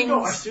up things.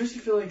 No, I seriously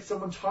feel like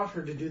someone taught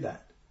her to do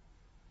that.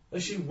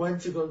 She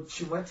went to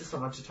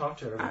someone to talk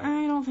to her about.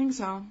 I don't think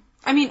so.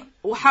 I mean,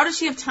 how does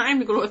she have time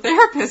to go to a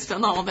therapist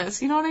and all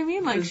this? You know what I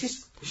mean? She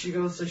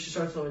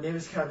starts, my name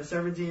is Katniss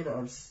Everdeen,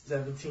 I'm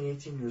 17,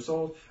 18 years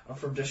old, I'm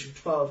from District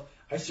 12,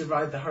 I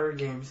survived the Hunger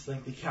Games, the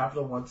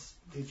Capitol wants,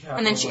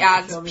 and then she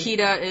adds,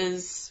 Peeta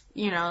is,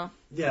 Yeah.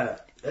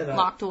 And,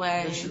 locked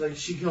away. And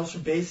she goes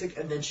from basic,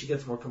 and then she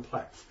gets more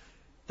complex.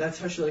 That's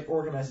how she,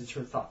 organizes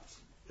her thoughts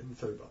in the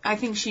third book. I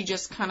think she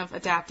just kind of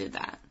adapted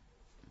that.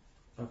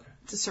 Okay.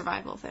 It's a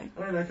survival thing.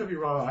 I mean, I could be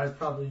wrong. I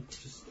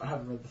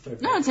haven't read the third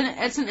book. No,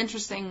 it's an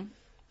interesting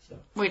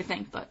way to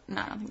think, but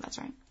no, I don't think that's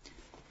right.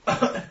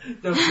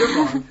 No, you're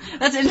wrong.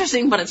 That's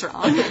interesting, but it's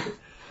wrong.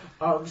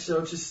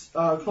 So just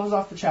close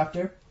off the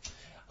chapter.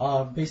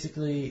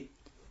 Basically,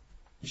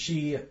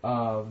 she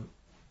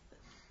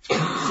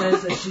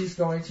says that she's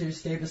going to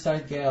stay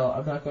beside Gale.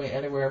 I'm not going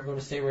anywhere. I'm going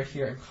to stay right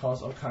here and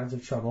cause all kinds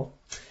of trouble.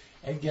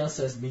 And Gale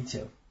says, me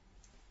too.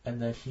 And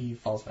then he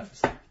falls back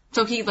asleep.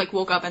 So he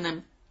woke up and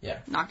then Yeah.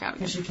 Knocked out again.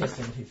 Because she kissed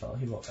him and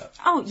he woke up.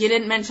 Oh, you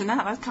didn't mention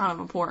that. That's kind of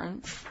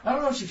important. I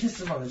don't know if she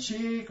kissed him on the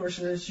cheek or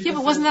she yeah,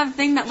 but wasn't that a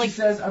thing that, like... She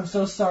says, I'm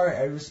so sorry,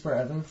 I whisper,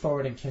 I lean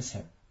forward and kiss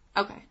him.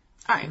 Okay.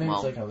 Alright, maybe well...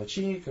 it's like on the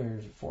cheek or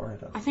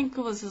forehead. I think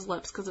it was his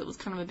lips because it was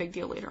kind of a big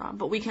deal later on.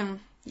 But we can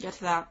get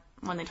to that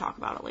when they talk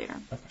about it later.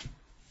 Okay.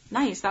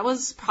 Nice. That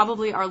was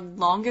probably our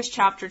longest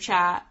chapter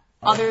chat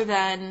other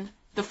than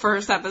the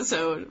first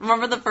episode.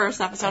 Remember the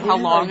first episode, how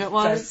long it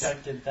was?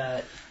 Dissected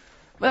that.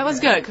 But that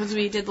was good because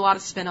we did a lot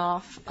of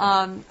spin-off.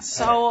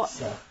 So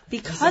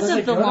because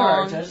of the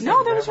long...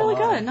 No, that was really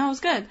good. No, it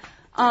was good.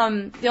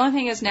 The only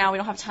thing is now we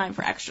don't have time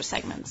for extra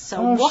segments.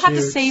 So we'll have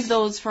to save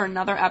those for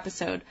another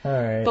episode. All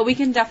right. But we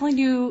can definitely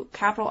do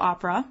Capitol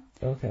Opera.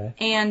 Okay.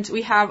 And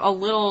we have a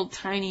little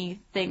tiny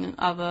thing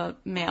of a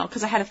mail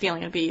because I had a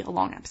feeling it'd be a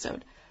long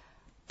episode.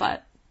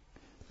 But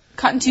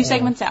cutting 2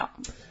 segments out.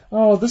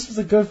 Oh, this was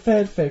a good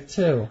fanfic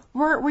too.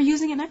 We're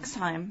using it next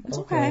time. It's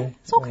okay.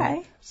 It's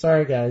okay.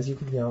 Sorry guys, you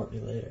can yell at me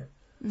later.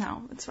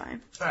 No, it's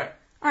fine.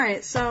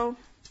 Alright, so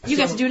you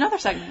get to do another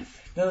segment.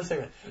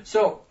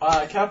 So,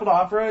 Capitol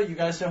Opera, you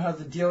guys know how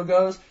the deal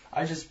goes.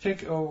 I just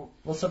pick,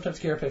 sometimes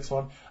Kira picks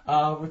one.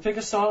 We pick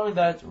a song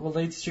that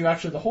relates to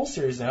actually the whole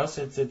series now,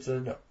 since it's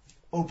an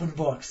open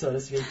book, so to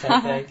speak,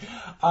 type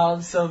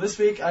thing. So this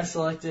week I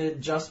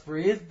selected Just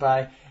Breathe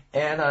by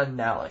Anna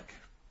Nalick.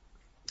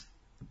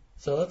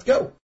 So let's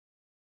go.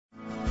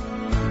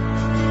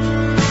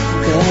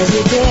 Cause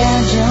you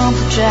can't jump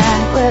the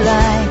track with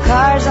like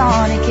cars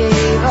on a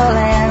cable,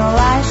 and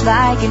life's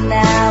like an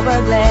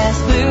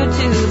hourglass glued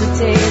to the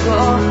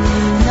table.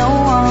 No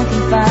one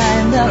can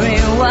find the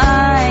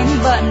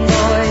rewind button,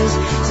 boys,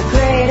 so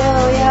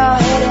cradle your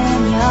head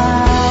in your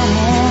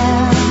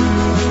hand.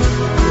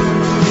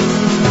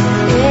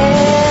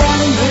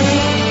 And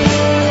breathe,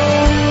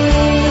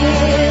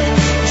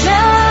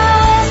 just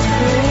breathe.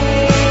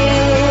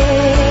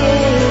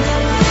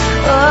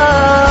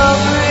 Oh,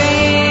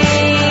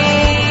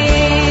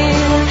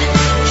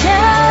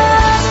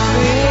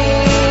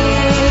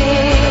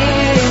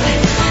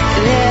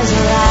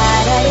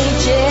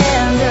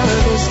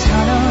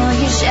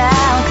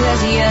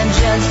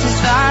 just as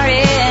far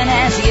in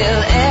as you'll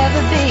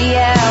ever be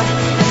out.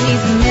 And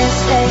these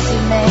mistakes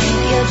you make,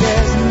 you'll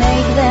just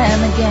make them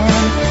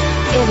again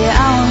if you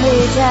only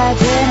try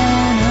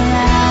turning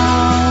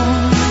around.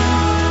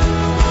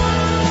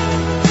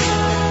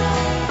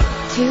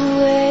 2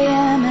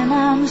 a.m. and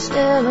I'm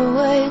still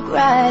awake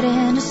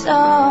writing a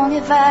song.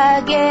 If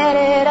I get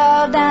it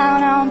all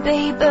down on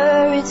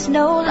paper, it's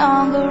no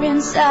longer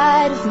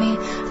inside of me,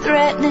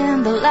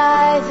 threatening the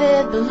life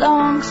it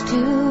belongs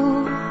to.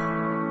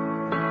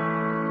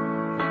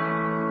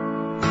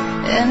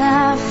 And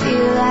I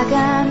feel like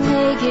I'm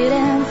naked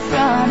in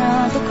front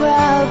of the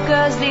crowd,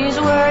 'cause these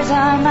words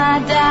are my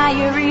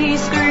diary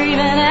screaming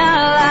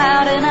out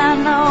loud. And I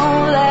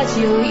know that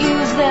you'll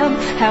use them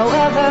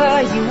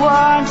however you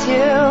want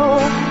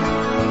to.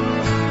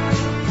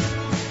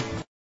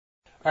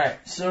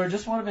 Alright, so I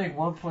just want to make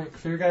one point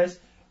clear, guys.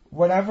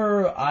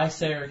 Whatever I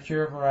say or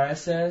Kira Mariah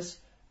says,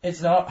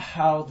 it's not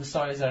how the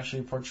song is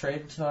actually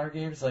portrayed into our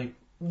games. Like,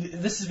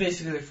 this is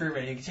basically free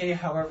reign. You can take it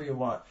however you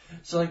want.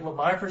 So, like, what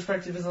my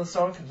perspective is on the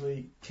song can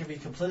be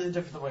completely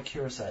different than what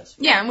Kira says.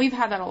 Yeah, and we've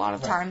had that a lot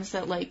of times,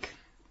 that, like,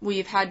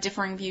 we've had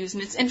differing views,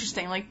 and it's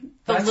interesting. Like,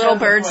 the That's Little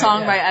kind of Bird the point,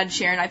 song yeah. by Ed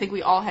Sheeran, I think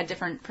we all had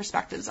different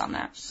perspectives on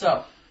that.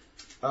 So,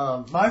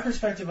 my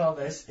perspective on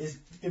this is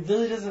it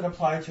really doesn't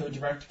apply to a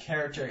direct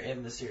character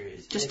in the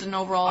series. Just an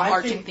overall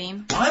arching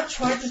theme. I'm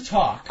trying to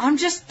talk. I'm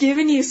just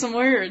giving you some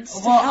words.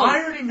 Well,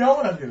 I already know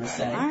what I'm going to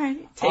say.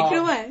 Alright, take it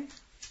away.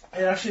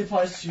 It actually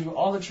applies to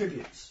all the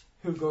tributes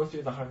who go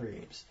through the Hunger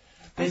Games.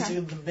 Basically,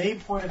 the main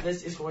point of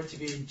this is going to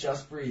be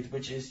just breathe,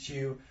 which is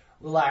to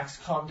relax,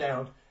 calm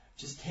down,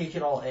 just take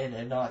it all in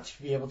and not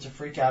be able to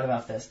freak out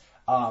about this.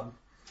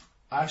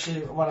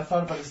 Actually, what I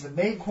thought about is the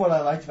main quote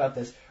I liked about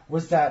this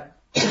was that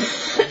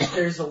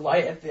there's a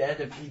light at the end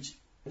of each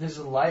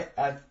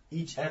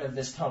end of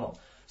this tunnel.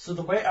 So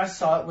the way I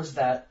saw it was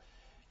that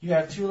you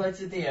have 2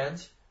 lights at the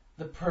end.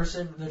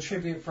 The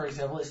tribute, for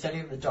example, is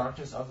standing in the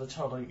darkness of the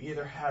tunnel. You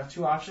either have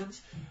 2 options.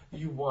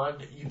 You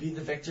be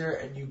the victor,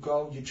 and you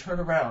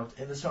turn around.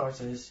 In the song it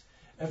says,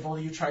 if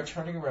only you try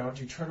turning around,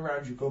 you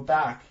go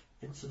back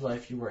into the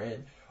life you were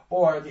in.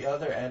 Or the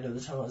other end of the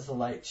tunnel is the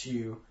light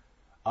to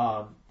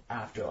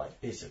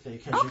afterlife,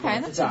 basically. Okay,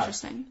 that's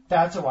interesting.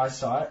 That's how I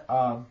saw it.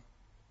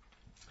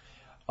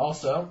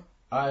 Also,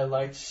 I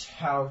liked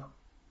how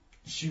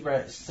she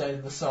said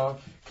in the song,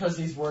 because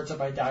these words are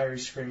my diary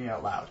screaming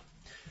out loud.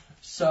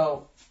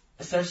 So,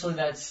 essentially,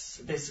 that's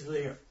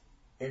basically,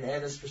 in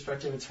Anna's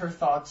perspective, it's her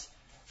thoughts.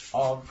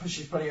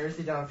 She's putting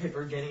everything down on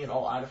paper and getting it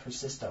all out of her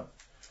system.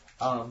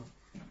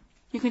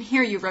 You can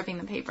hear you ripping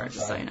the paper,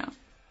 just so you know.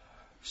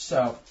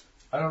 So,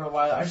 I don't know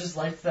why. I just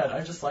liked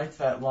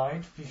that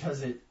line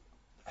because it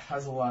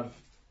has a lot of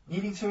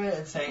meaning to it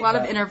and saying a lot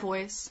of inner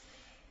voice.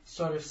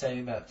 Sort of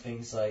saying that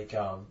things like,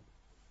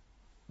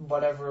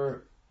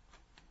 whatever.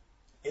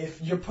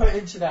 If you're put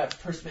into that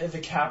if the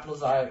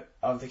capital's eye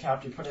of the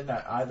capital, you put in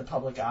that eye, the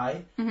public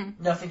eye,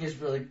 nothing is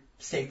really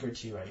sacred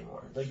to you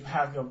anymore. Like, you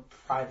have no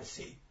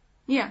privacy.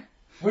 Yeah.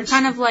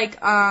 Kind of like,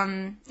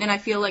 and I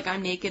feel like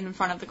I'm naked in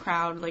front of the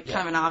crowd, like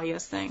kind of an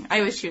obvious thing. I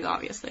always choose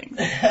obvious things.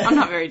 I'm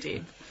not very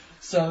deep.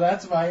 So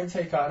that's my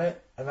intake on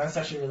it, and that's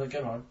actually a really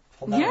good one.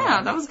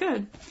 That was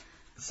good.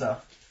 So.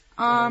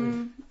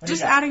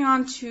 Just adding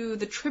on to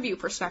the tribute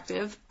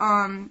perspective,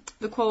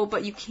 the quote,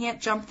 but you can't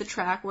jump the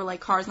track, we're like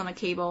cars on a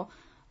cable,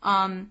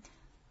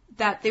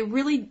 that they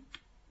really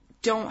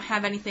don't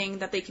have anything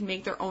that they can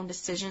make their own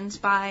decisions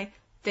by.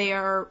 They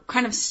are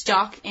kind of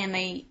stuck, and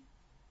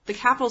the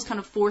capital's kind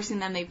of forcing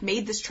them. They've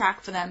made this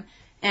track for them,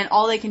 and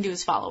all they can do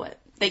is follow it.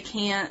 They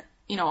can't,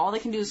 all they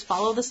can do is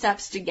follow the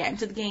steps to get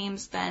into the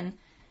games, then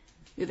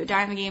either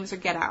die in the games or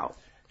get out.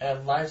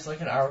 And life's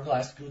like an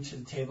hourglass glued to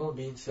the table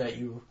means that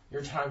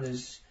your time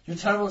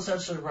will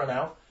essentially run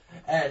out,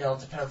 and it all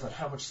depends on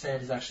how much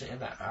sand is actually in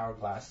that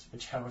hourglass,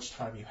 how much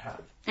time you have.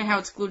 And how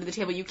it's glued to the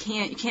table. You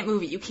can't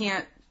move it. You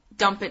can't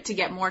dump it to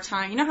get more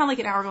time. You know how like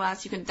an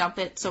hourglass you can dump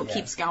it so it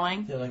keeps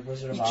going? Yeah, like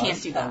Wizard of Oz. You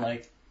can't do that.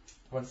 Like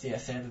once the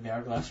sand in the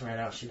hourglass ran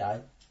out, she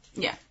died.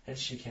 Yeah. And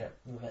she can't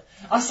move it.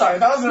 I'm sorry,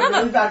 that was a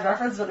really bad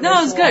reference, but it no,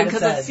 makes it's good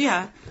because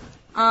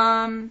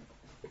it's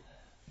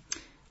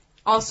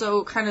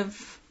also kind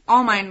of.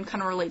 All mine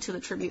kind of relate to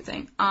the tribute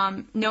thing.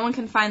 No one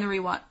can find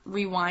the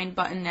rewind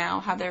button now.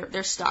 How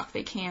they're stuck.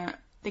 They can't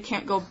They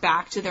can't go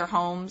back to their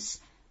homes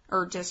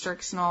or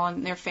districts and all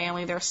and their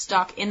family. They're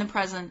stuck in the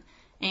present,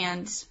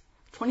 and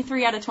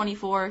 23 out of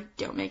 24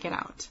 don't make it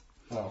out.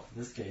 Well,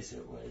 in this case,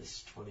 it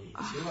was 22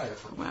 out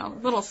of 24. Well,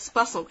 little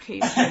special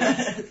case.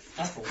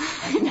 Special.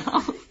 I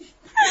know.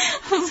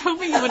 I was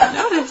hoping you wouldn't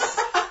notice.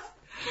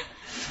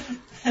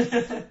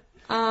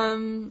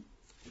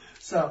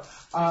 So,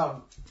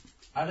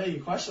 I know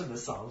you questioned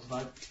this song,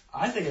 but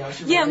I think it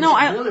actually Yeah, really no,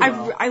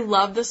 well. I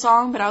love the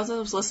song, but as I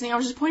was listening, I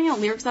was just pointing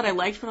out lyrics that I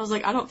liked, but I was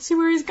like, I don't see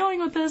where he's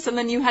going with this. And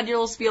then you had your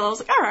little spiel. I was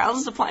like, all right, I'll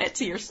just apply it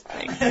to your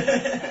thing.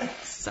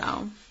 So.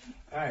 All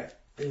right.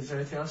 Is there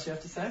anything else you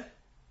have to say?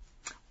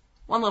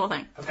 One little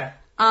thing. Okay.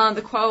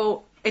 The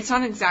quote, it's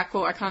not an exact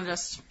quote, I kind of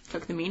just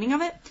took the meaning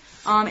of it.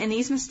 And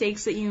these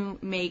mistakes that you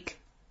make,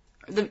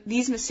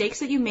 these mistakes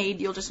that you made,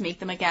 you'll just make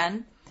them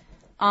again.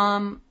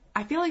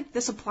 I feel like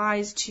this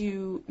applies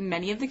to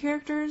many of the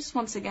characters,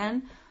 once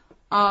again,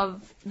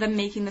 of them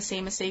making the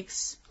same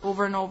mistakes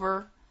over and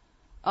over,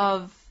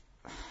 I'm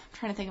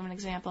trying to think of an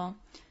example.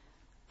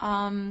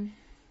 I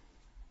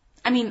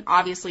mean,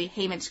 obviously,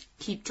 Haymitch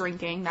keep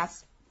drinking,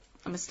 that's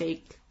a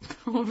mistake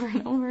over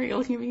and over. You'll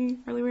look at me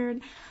really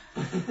weird.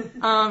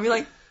 You're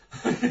like,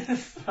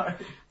 Sorry.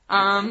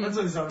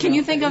 Can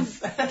you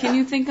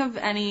think of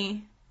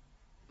any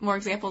more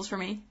examples for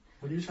me?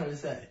 What are you trying to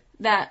say?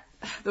 That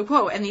the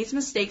quote, and these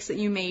mistakes that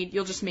you made,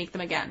 you'll just make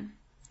them again.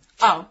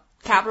 Oh,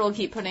 Capital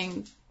keep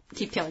killing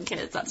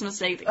kids. That's a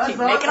mistake. Keep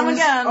making them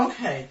again.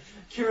 Okay,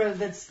 Kira,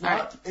 that's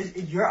not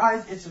in your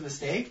eyes. It's a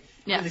mistake.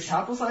 Yes. In the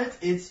Capital's eyes,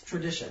 it's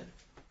tradition.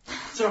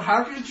 So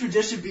how can a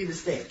tradition be a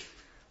mistake?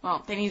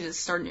 Well, they need to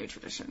start a new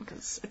tradition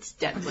because it's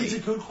deadly. It's a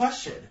good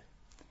question.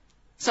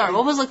 Sorry,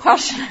 what was the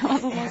question?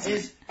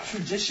 Is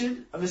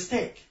tradition a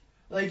mistake?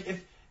 Like,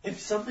 if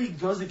something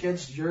goes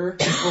against your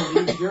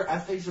belief, your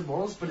ethics and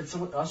morals, but it's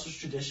someone else's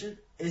tradition,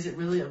 is it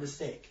really a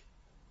mistake?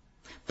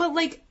 But,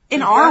 like,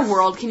 in our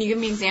world, can you give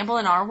me an example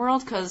in our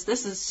world? Because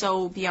this is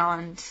so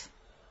beyond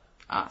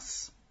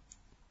us.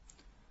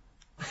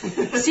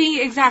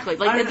 See, exactly.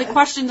 Like, the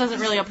question doesn't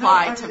really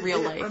apply to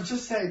real life. I'm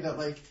just saying that,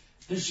 like,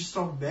 there's just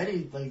so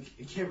many, like,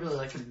 you can't really,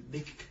 like,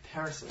 make a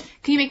comparison.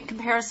 Can you make a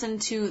comparison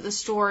to the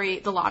story,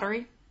 The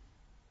Lottery?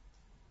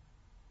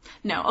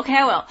 No. Okay,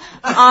 I will.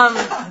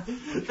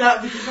 Because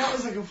that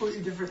was a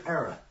completely different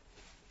era.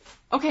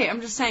 Okay,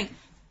 I'm just saying,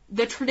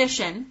 the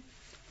tradition,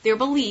 their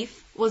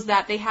belief was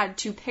that they had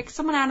to pick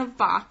someone out of a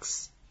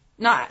box.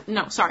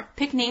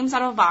 Pick names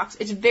out of a box.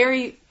 It's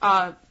very,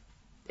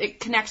 it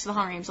connects to the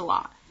Hunger Games a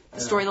lot. The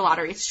story of The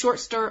Lottery. It's a short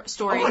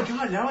story. Oh my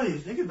god, now that you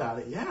think about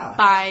it, yeah.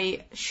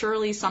 By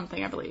Shirley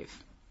something, I believe.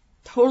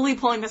 Totally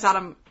pulling this out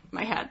of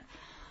my head.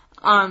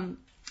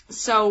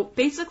 So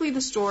basically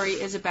the story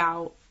is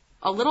about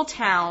a little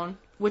town,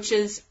 which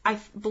is, I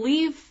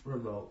believe...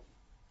 Remote.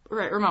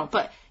 Right, remote.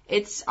 But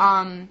it's,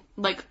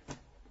 like,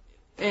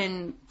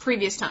 in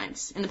previous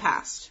times, in the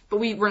past. But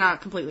we're not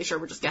completely sure,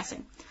 we're just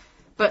guessing.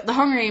 But the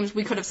Hunger Games,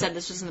 we could have said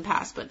this was in the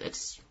past, but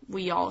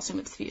we all assume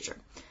it's the future.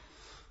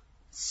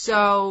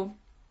 So...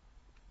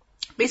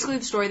 basically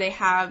the story, they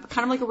have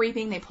kind of like a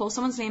reaping, they pull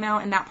someone's name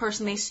out, and that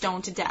person they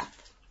stone to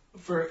death.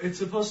 It's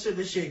supposed to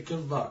initiate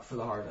good luck for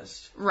the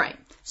harvest. Right.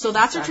 So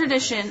that's a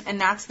tradition, and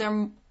that's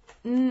their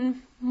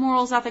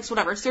morals, ethics,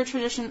 whatever. It's their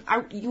tradition.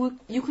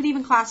 You could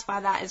even classify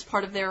that as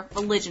part of their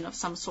religion of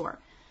some sort.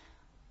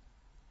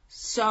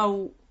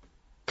 So,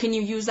 can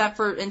you use that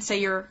and say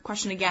your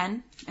question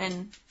again?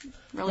 And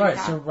really right,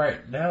 so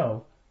right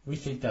now, we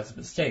think that's a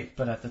mistake,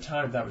 but at the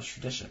time, that was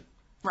tradition.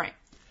 Right.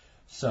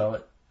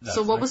 So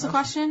what was the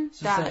question?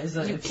 So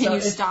can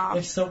you stop?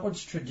 If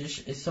someone's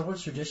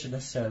tradition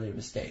necessarily a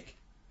mistake?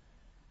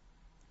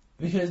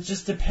 Because it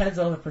just depends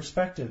on the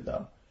perspective,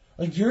 though.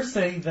 Like, you're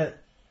saying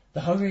that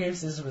the Hunger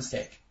Games is a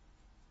mistake.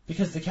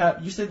 Because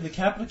you said the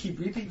Capital keep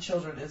reaping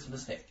children is a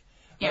mistake.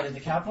 But Yeah. in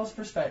the Capital's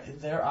perspective, in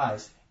their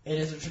eyes, it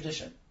is a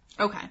tradition.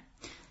 Okay.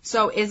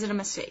 So, is it a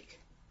mistake?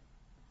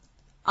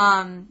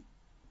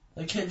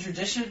 Like, can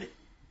tradition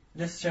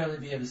necessarily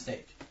be a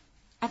mistake?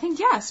 I think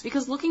yes,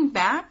 because looking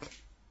back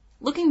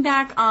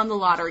on The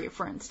Lottery,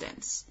 for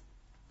instance,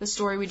 the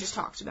story we just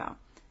talked about,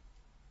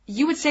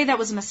 you would say that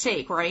was a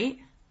mistake, right?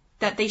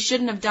 That they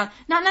shouldn't have done,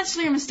 not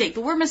necessarily a mistake,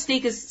 the word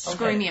mistake is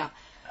screwing me up.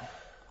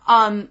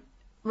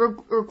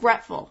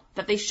 Regretful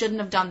that they shouldn't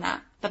have done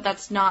that, that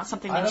that's not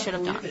something they should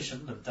have done. I don't believe they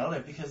shouldn't have done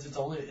it because it's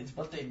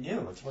what they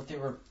knew, it's what they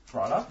were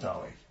brought up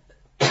knowing.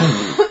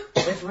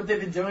 It's what they've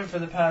been doing for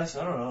the past,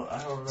 I don't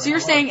know. So you're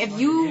saying if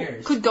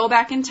you could go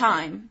back in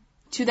time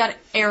to that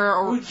era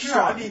or... Well, sure,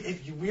 I mean,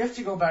 if we have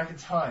to go back in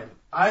time,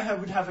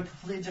 would have a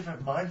completely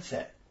different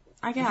mindset.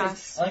 I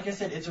guess. Because, like I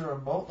said, it's a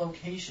remote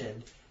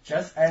location,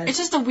 just as... It's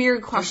just a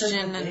weird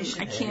question, and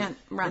I can't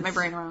wrap my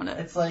brain around it.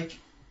 It's like,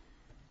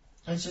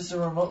 it's just a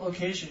remote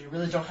location. You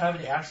really don't have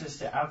any access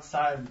to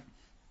outside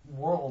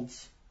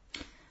worlds.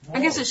 I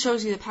guess it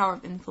shows you the power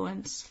of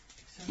influence,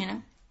 you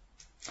know?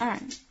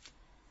 Alright.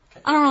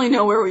 Okay. I don't really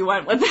know where we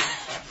went with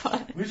that,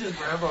 but... We just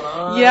rambled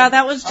on. Yeah,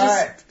 that was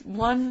just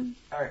one...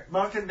 Alright,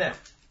 mark it down.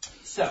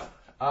 So,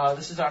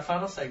 this is our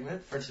final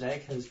segment for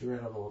today, because we ran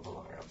a little bit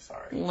longer, I'm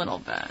sorry. A little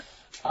bit.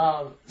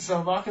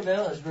 So Mock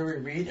Mail is where we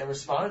read and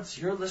respond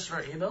to your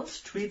listener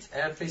emails, tweets,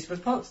 and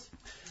Facebook posts.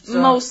 So,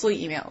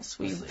 Mostly emails.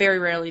 We very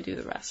rarely do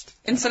the rest.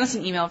 And send us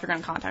an email if you're going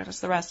to contact us.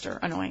 The rest are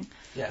annoying.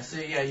 Yeah, so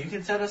you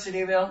can send us an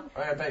email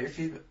about your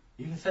feedback.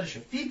 You can send us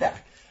your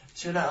feedback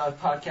to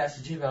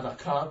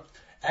podcast@gmail.com,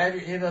 and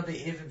your email may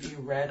even be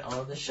read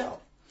on the show.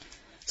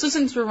 So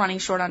since we're running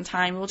short on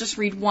time, we'll just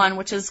read one,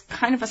 which is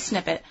kind of a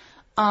snippet.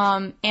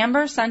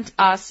 Amber sent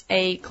us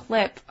a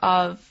clip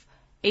of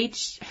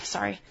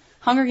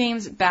Hunger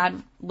Games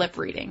bad lip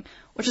reading,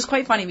 which is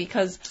quite funny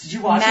because Did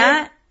you watch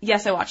Matt. it?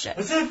 Yes, I watched it.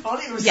 Was it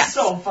funny? It was Yes.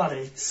 so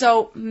funny.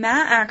 So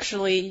Matt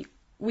actually,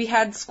 we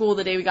had school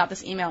the day we got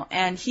this email,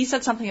 and he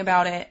said something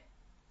about it,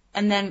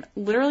 and then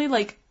literally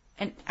like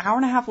an hour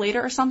and a half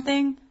later or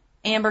something,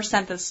 Amber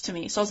sent this to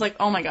me. So I was like,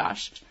 oh my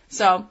gosh.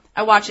 So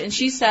I watched it, and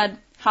she said,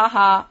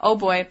 haha, oh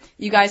boy,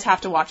 you guys have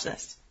to watch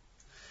this.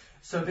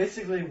 So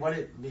basically, what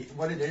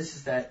it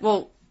is that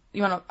Well,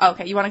 you want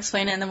to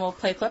explain it, and then we'll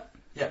play a clip?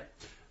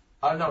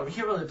 no, we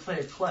can't really play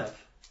a clip.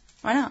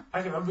 Why not?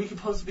 We can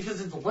post it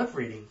because it's a lip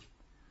reading.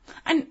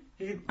 And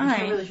You Alright.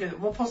 can't really hear it.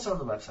 We'll post it on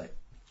the website.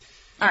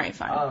 all right,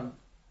 fine.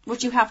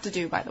 Which you have to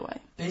do, by the way.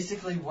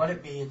 Basically, what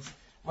it means,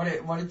 what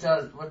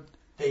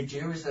they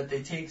do is that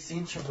they take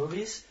scenes from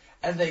movies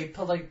and they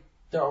put like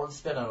their own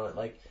spin on it.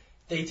 Like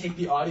they take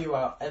the audio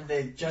out and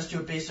they just do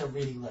it based on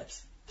reading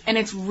lips. And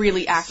it's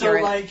really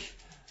accurate. So like,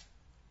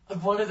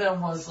 one of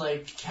them was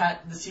like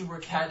the scene where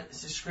Kat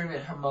is screaming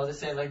at her mother,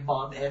 saying like,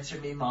 "Mom, answer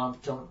me, Mom,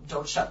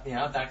 don't shut me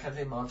out," that kind of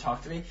thing. Mom,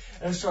 talk to me.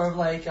 And it was sort of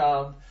like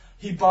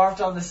he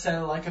barfed on the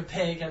center like a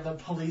pig, and the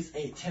police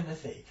ate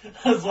Timothy.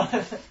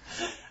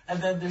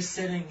 And then they're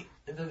sitting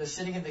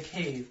in the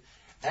cave,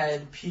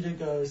 and Peter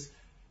goes,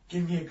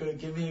 "Give me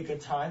a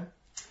good time."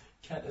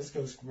 Katniss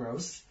goes,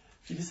 "Gross."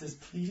 Peter says,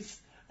 "Please,"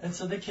 and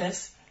so they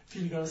kiss.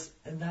 Peter goes,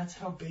 "And that's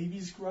how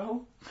babies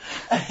grow?"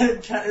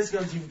 And Katniss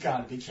goes, "You've got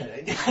to be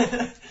kidding."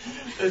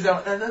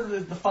 And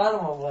then the final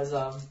one was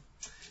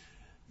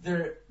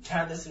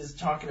Katniss is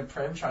talking to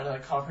Prim, trying to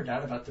like calm her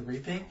down about the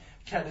reaping.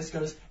 Katniss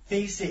goes,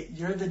 "Face it,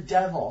 you're the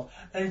devil."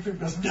 And Prim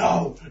goes,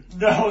 "No,"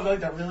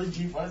 like that really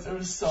deep voice. It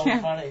was so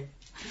funny.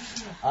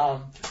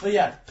 But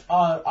yeah,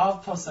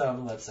 I'll post that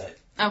on the website.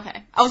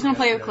 Okay. I was going to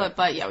play a clip,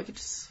 but yeah, we could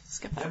just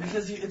skip that. Yeah,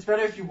 because it's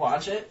better if you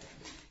watch it.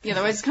 Yeah,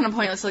 otherwise it's kind of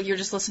pointless. Like you're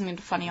just listening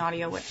to funny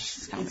audio, which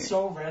is kind of weird. It's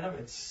so random.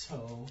 It's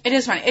so. It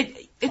is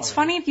funny. It's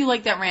funny if you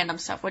like that random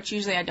stuff, which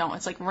usually I don't.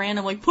 It's like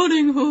random, like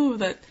pudding. Ooh,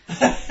 that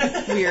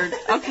weird.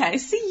 Okay,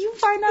 see, you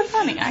find that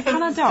funny. I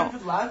kind of don't.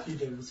 The laugh you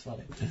did was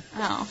funny.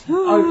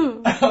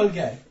 Oh.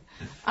 Okay.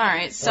 All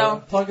right.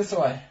 So. Plug us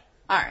away.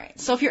 All right.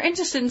 So if you're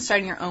interested in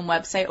starting your own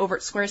website over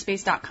at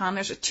squarespace.com,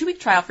 there's a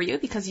 2-week trial for you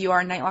because you are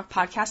a Nightlock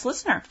Podcast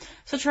listener.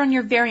 So to run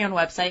your very own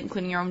website,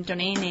 including your own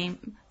domain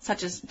name,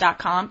 such as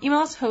 .com, email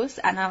us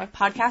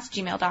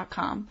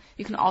host@nightlockpodcast@gmail.com.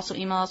 You can also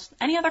email us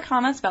with any other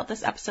comments about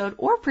this episode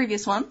or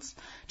previous ones.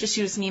 Just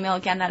shoot us an email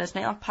again. That is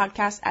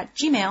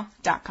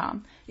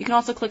nightlockpodcast@gmail.com. You can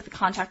also click the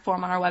contact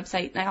form on our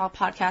website,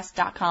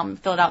 nightlockpodcast.com, and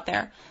fill it out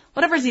there.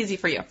 Whatever's easy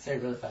for you. Say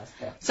it really fast.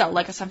 Yeah. So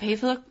like us on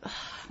Facebook.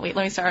 Wait,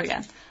 let me start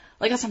again.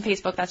 Like us on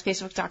Facebook, that's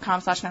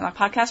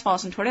facebook.com/nightlockpodcast. Follow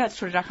us on Twitter, that's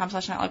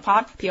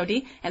twitter.com/nightlockpod,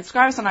 P-O-D. And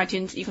subscribe us on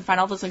iTunes. You can find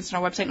all those links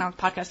on our website,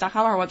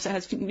 nightlockpodcast.com. Our website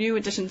has new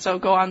additions, so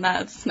go on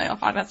that. It's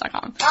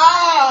nightlockpodcast.com.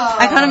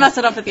 I kind of messed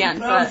it up at the end,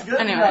 but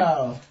anyway.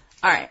 All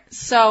right,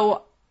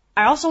 so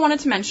I also wanted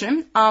to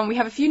mention, we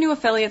have a few new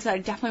affiliates that I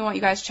definitely want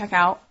you guys to check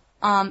out.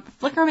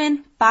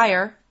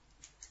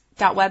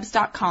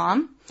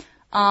 FlickermanBuyer.webs.com.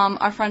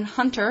 Our friend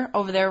Hunter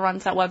over there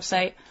runs that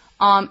website.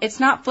 It's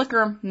not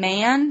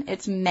Flickerman,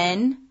 it's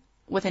men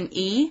with an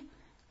E,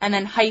 and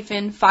then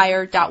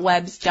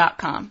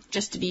 -fire.webs.com,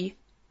 just to be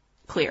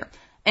clear.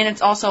 And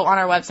it's also on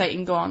our website. You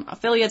can go on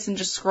affiliates and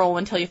just scroll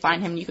until you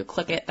find him. You could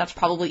click it. That's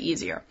probably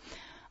easier.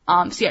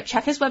 So yeah,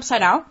 check his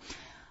website out.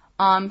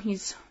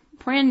 He's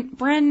brand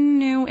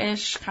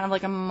new-ish, kind of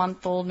like a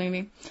month old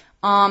maybe.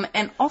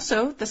 And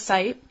also the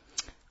site,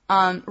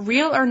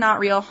 Real or Not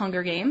Real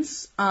Hunger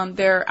Games.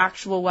 Their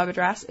actual web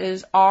address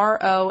is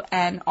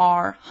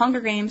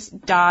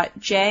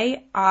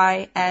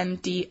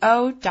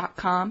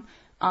ronrhungergames.jimdo.com.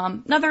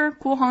 Another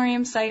cool Hunger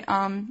Games site.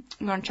 I'm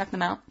going to check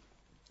them out.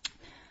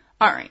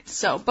 All right,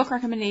 so book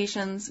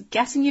recommendations.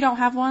 Guessing you don't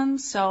have one,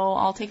 so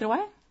I'll take it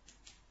away.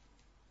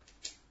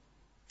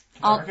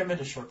 I'll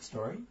recommend a short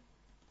story.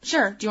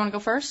 Sure. Do you want to go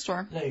first,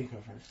 or? No, you can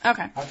go first.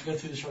 Okay. I have to go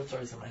through the short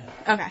stories in my head.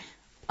 Okay.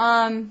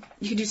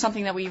 You could do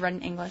something that we read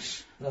in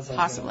English.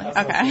 Possibly.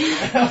 That's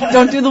Okay.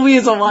 Don't do the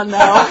weasel one,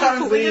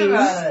 though. Please.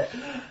 About it.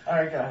 All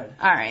right, go ahead.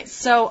 All right.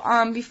 So,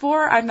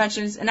 before I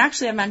mentioned, and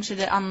actually I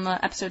mentioned it on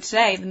the episode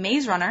today, The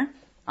Maze Runner,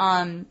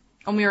 when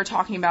we were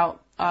talking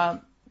about,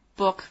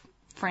 book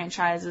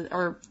franchises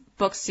or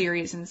book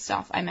series and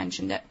stuff, I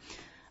mentioned it.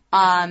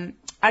 I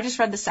just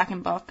read the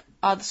second book,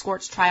 The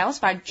Scorched Trials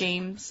by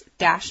James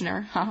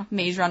Dashner.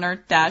 Maze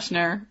Runner,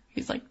 Dashner.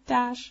 He's like,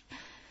 Dash.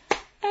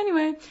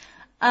 Anyway.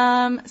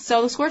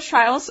 So The Scorched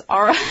Trials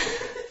are,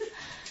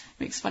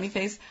 makes funny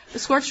face. The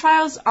Scorched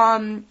Trials,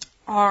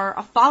 are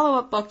a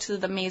follow-up book to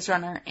The Maze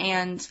Runner,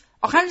 and,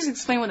 I'll kind of just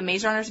explain what the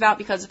Maze Runner is about,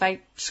 because if I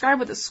describe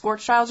what the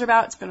Scorched Trials are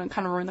about, it's going to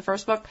kind of ruin the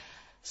first book.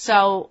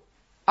 So,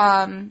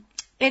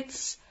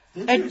 it's...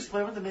 Didn't you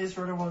explain what the Maze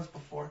Runner was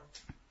before?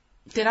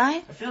 Did I?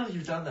 I feel like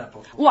you've done that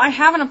before. Well, I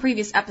have in a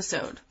previous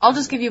episode. I'll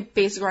just give you a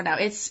basic rundown.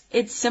 It's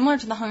similar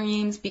to the Hunger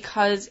Games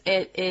because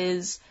it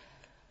is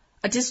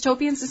a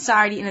dystopian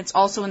society and it's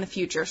also in the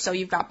future. So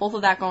you've got both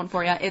of that going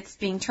for you. It's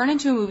being turned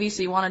into a movie,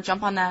 so you want to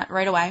jump on that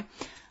right away.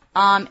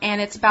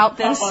 And it's about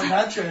this. Hop on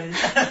that train.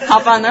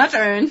 Hop on that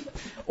train.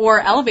 Or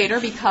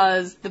elevator,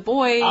 because the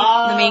boy,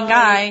 the main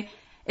guy,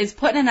 is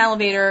put in an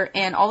elevator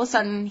and all of a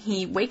sudden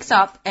he wakes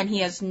up and he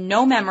has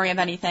no memory of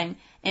anything.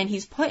 And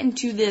he's put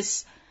into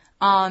this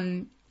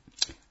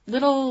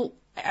little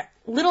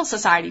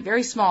society,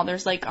 very small.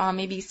 There's like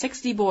maybe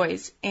 60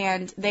 boys,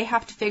 and they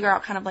have to figure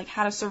out kind of like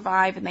how to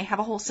survive, and they have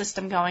a whole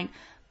system going.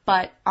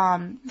 But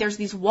there's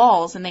these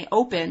walls, and they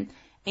open,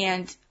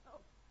 and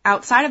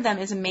outside of them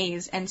is a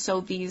maze. And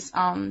so these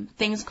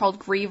things called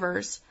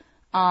grievers,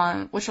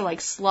 which are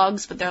like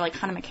slugs, but they're like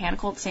kind of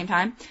mechanical at the same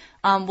time,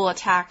 will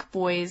attack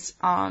boys.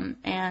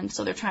 And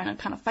so they're trying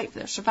to kind of fight for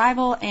their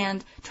survival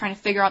and trying to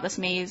figure out this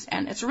maze.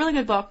 And it's a really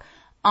good book.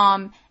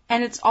 And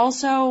it's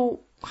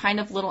also kind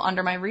of a little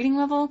under my reading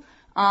level.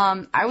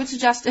 I would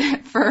suggest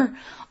it for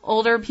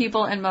older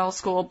people in middle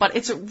school, but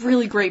it's a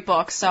really great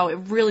book, so it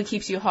really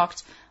keeps you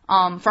hooked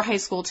for high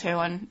school too,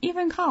 and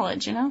even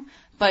college, you know.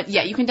 But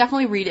yeah, you can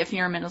definitely read it if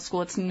you're in middle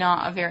school. It's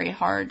not a very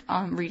hard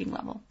reading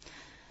level.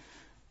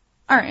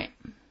 All right.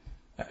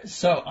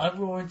 So I'm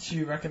going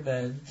to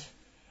recommend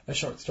a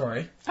short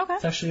story. Okay.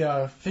 It's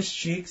actually Fish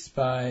Cheeks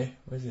by,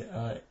 what is it?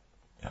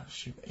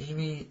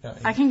 Amy.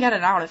 I can get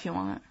it out if you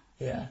want it.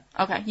 Yeah.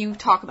 Okay, you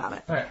talk about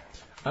it. Alright.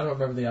 I don't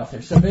remember the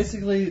author. So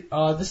basically,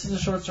 this is a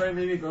short story.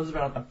 Maybe it goes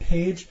about a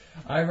page.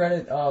 I read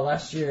it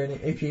last year in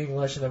AP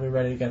English, and then we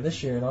read it again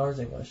this year in Ours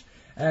English.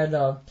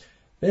 And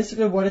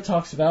basically what it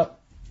talks about,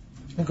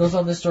 it goes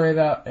on this story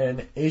about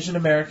an Asian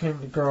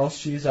American girl.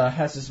 She's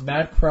has this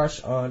mad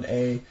crush on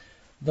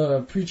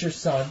the preacher's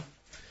son,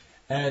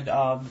 and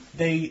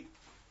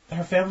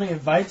her family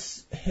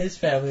invites his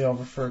family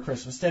over for a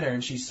Christmas dinner,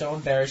 and she's so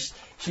embarrassed.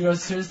 She goes,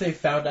 as soon as they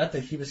found out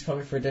that he was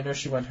coming for dinner,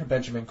 she went to her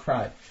bedroom and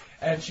cried.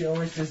 And she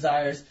always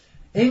desires,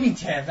 Amy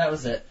Tan, that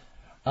was it,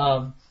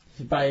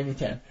 by Amy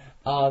Tan.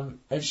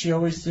 And she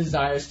always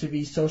desires to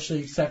be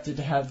socially accepted,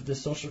 to have the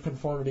social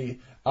conformity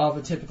of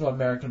a typical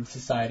American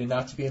society,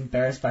 not to be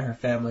embarrassed by her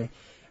family.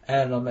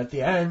 And at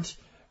the end,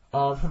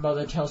 her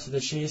mother tells her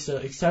that she needs to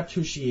accept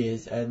who she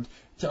is and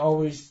to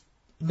always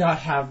not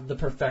have the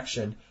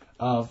perfection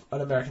of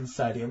an American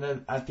society. And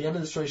then at the end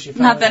of the story, she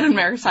found not that an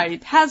American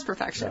society has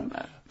perfection,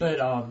 yeah. But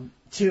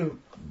to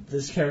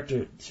this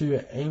character,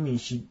 to Amy,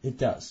 it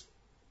does.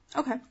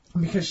 Okay.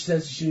 Because she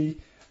says she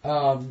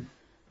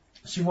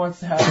wants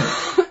to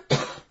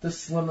have the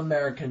slim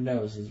American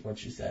nose, is what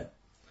she said.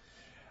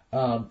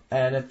 And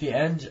at the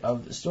end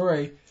of the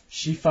story,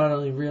 she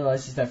finally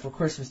realizes that for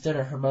Christmas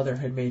dinner, her mother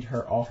had made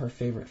her all her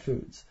favorite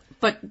foods.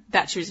 But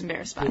that she was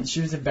embarrassed by.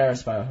 She was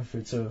embarrassed by all her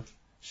food, so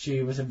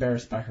she was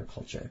embarrassed by her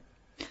culture.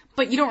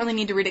 But you don't really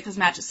need to read it because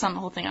Matt just summed the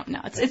whole thing up.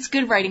 No, it's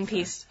good writing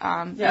piece.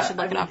 You should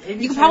look it up.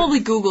 Amy you can probably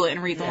Google it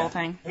and read the whole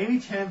thing. Amy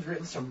Tan's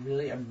written some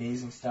really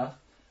amazing stuff.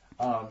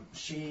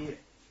 She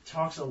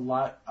talks a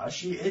lot.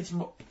 She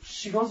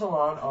goes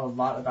along a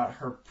lot about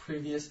her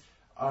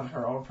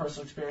her own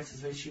personal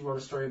experiences. She wrote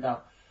a story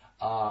about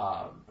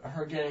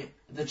her getting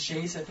the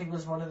chase. I think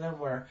was one of them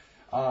where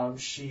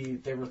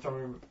they were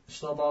throwing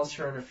snowballs.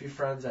 Her and a few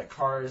friends at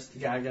cars. The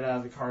guy got out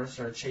of the car and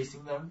started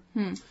chasing them.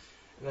 And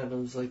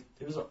then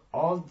it was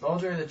all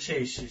during the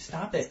chase.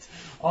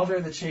 All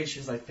during the chase, she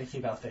was like thinking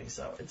about things.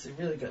 So it's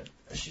really good.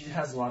 She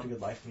has a lot of good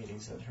life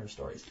meanings in her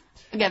stories.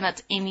 Again,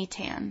 that's Amy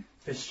Tan.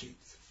 Fish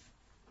Cheeks.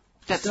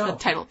 That's the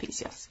title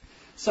piece, yes.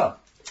 So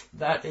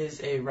that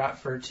is a wrap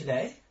for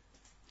today.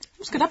 It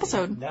was a good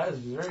episode. That is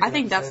very good. I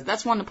think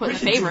that's one to put in the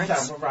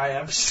favorites. Do that,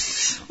 Mariah.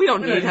 We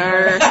don't need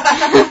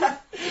her.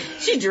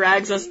 She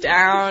drags us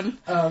down.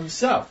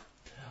 So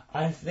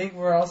I think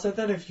we're all set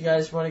then. If you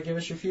guys want to give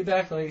us your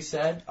feedback, like you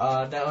said,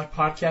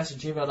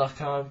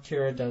 netlikePodcast@gmail.com.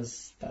 Kira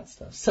does that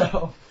stuff.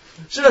 So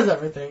she does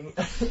everything.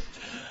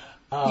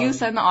 You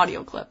send the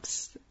audio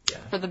clips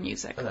for the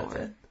music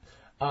over.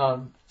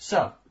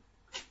 So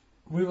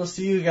we will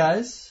see you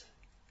guys.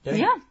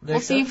 We'll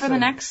see you for the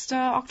next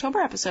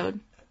October episode.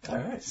 All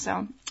right. So,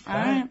 all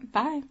right.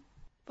 Bye.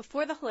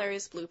 Before the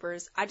hilarious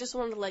bloopers, I just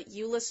wanted to let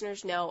you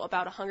listeners know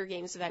about a Hunger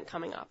Games event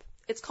coming up.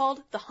 It's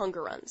called the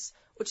Hunger Runs,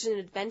 which is an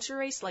adventure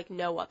race like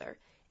no other.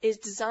 It is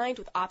designed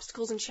with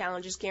obstacles and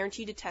challenges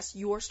guaranteed to test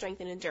your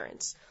strength and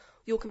endurance.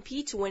 You'll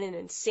compete to win an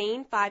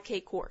insane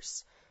 5K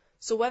course.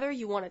 So whether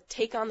you want to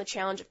take on the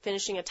challenge of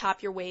finishing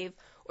atop your wave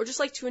or just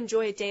like to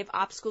enjoy a day of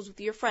obstacles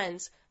with your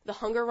friends, the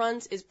Hunger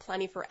Runs is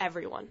plenty for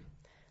everyone.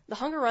 The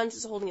Hunger Runs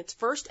is holding its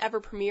first ever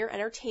premier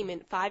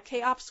entertainment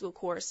 5K obstacle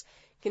course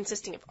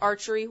consisting of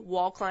archery,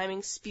 wall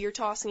climbing, spear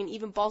tossing, and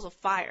even balls of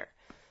fire.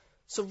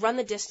 So run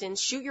the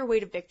distance, shoot your way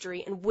to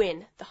victory, and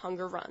win the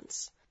Hunger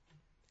Runs.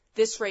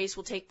 This race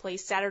will take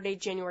place Saturday,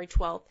 January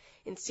 12th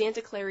in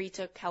Santa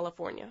Clarita,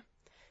 California.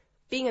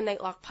 Being a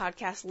Nightlock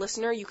podcast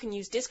listener, you can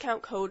use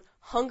discount code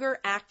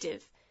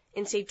HUNGERACTIVE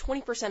and save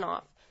 20%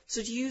 off.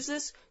 So to use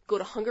this, go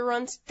to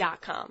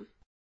hungerruns.com.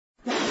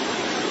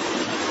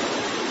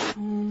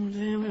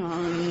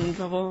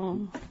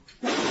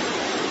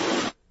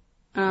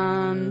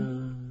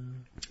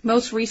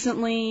 Most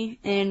recently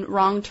in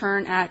Wrong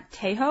Turn at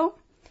Tejo,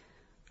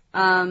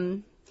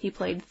 he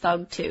played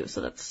Thug 2, so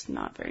that's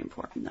not very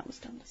important. That was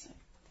dumb to say.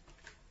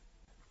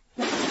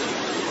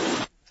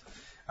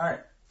 Alright,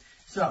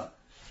 so,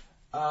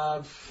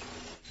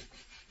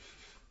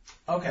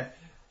 okay,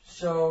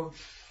 so,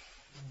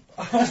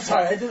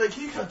 sorry, I did like,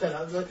 can you cut that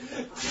out?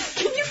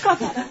 Can you cut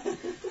that out?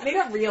 I need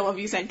a reel of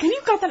you saying, can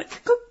you cut that out?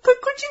 Could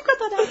you cut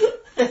that out?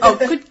 Oh,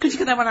 could you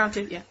cut that one out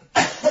too? Yeah.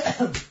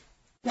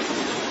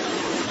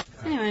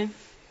 Anyway.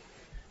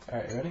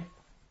 Alright, you ready?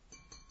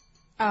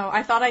 Oh,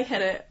 I thought I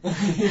hit it. Oh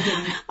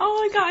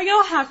my god, I get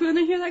all happy when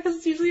I hear that because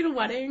it's usually at a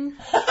wedding.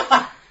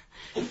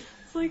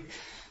 It's like,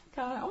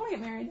 God, I want to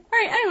get married.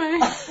 Alright, anyway.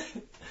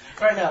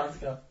 Right now, let's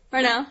go.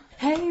 Right now.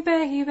 Hey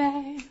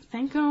baby,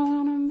 think I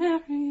wanna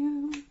marry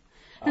you.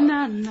 And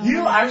I know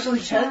you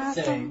actually can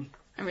sing.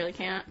 I really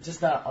can't.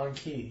 Just not on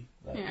key.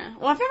 Like. Yeah.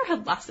 Well, I've never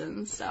had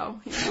lessons,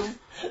 so, you know.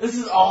 This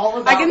is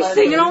all about I can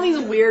sing in all these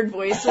weird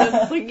voices.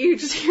 Like, you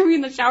just hear me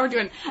in the shower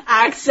doing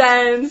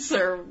accents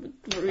or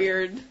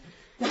weird.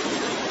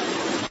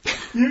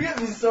 You get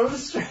me so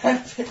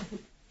distracted.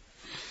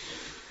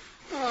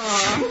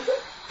 Aww.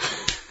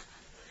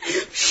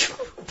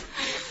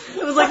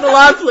 It was like the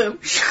log flume.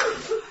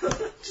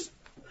 Just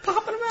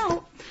popping them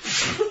out.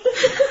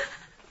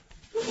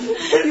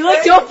 You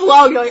like do a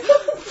vlog, you're like...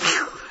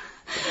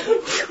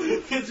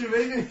 Because you're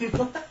making me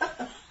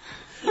laugh.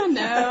 I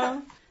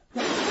know.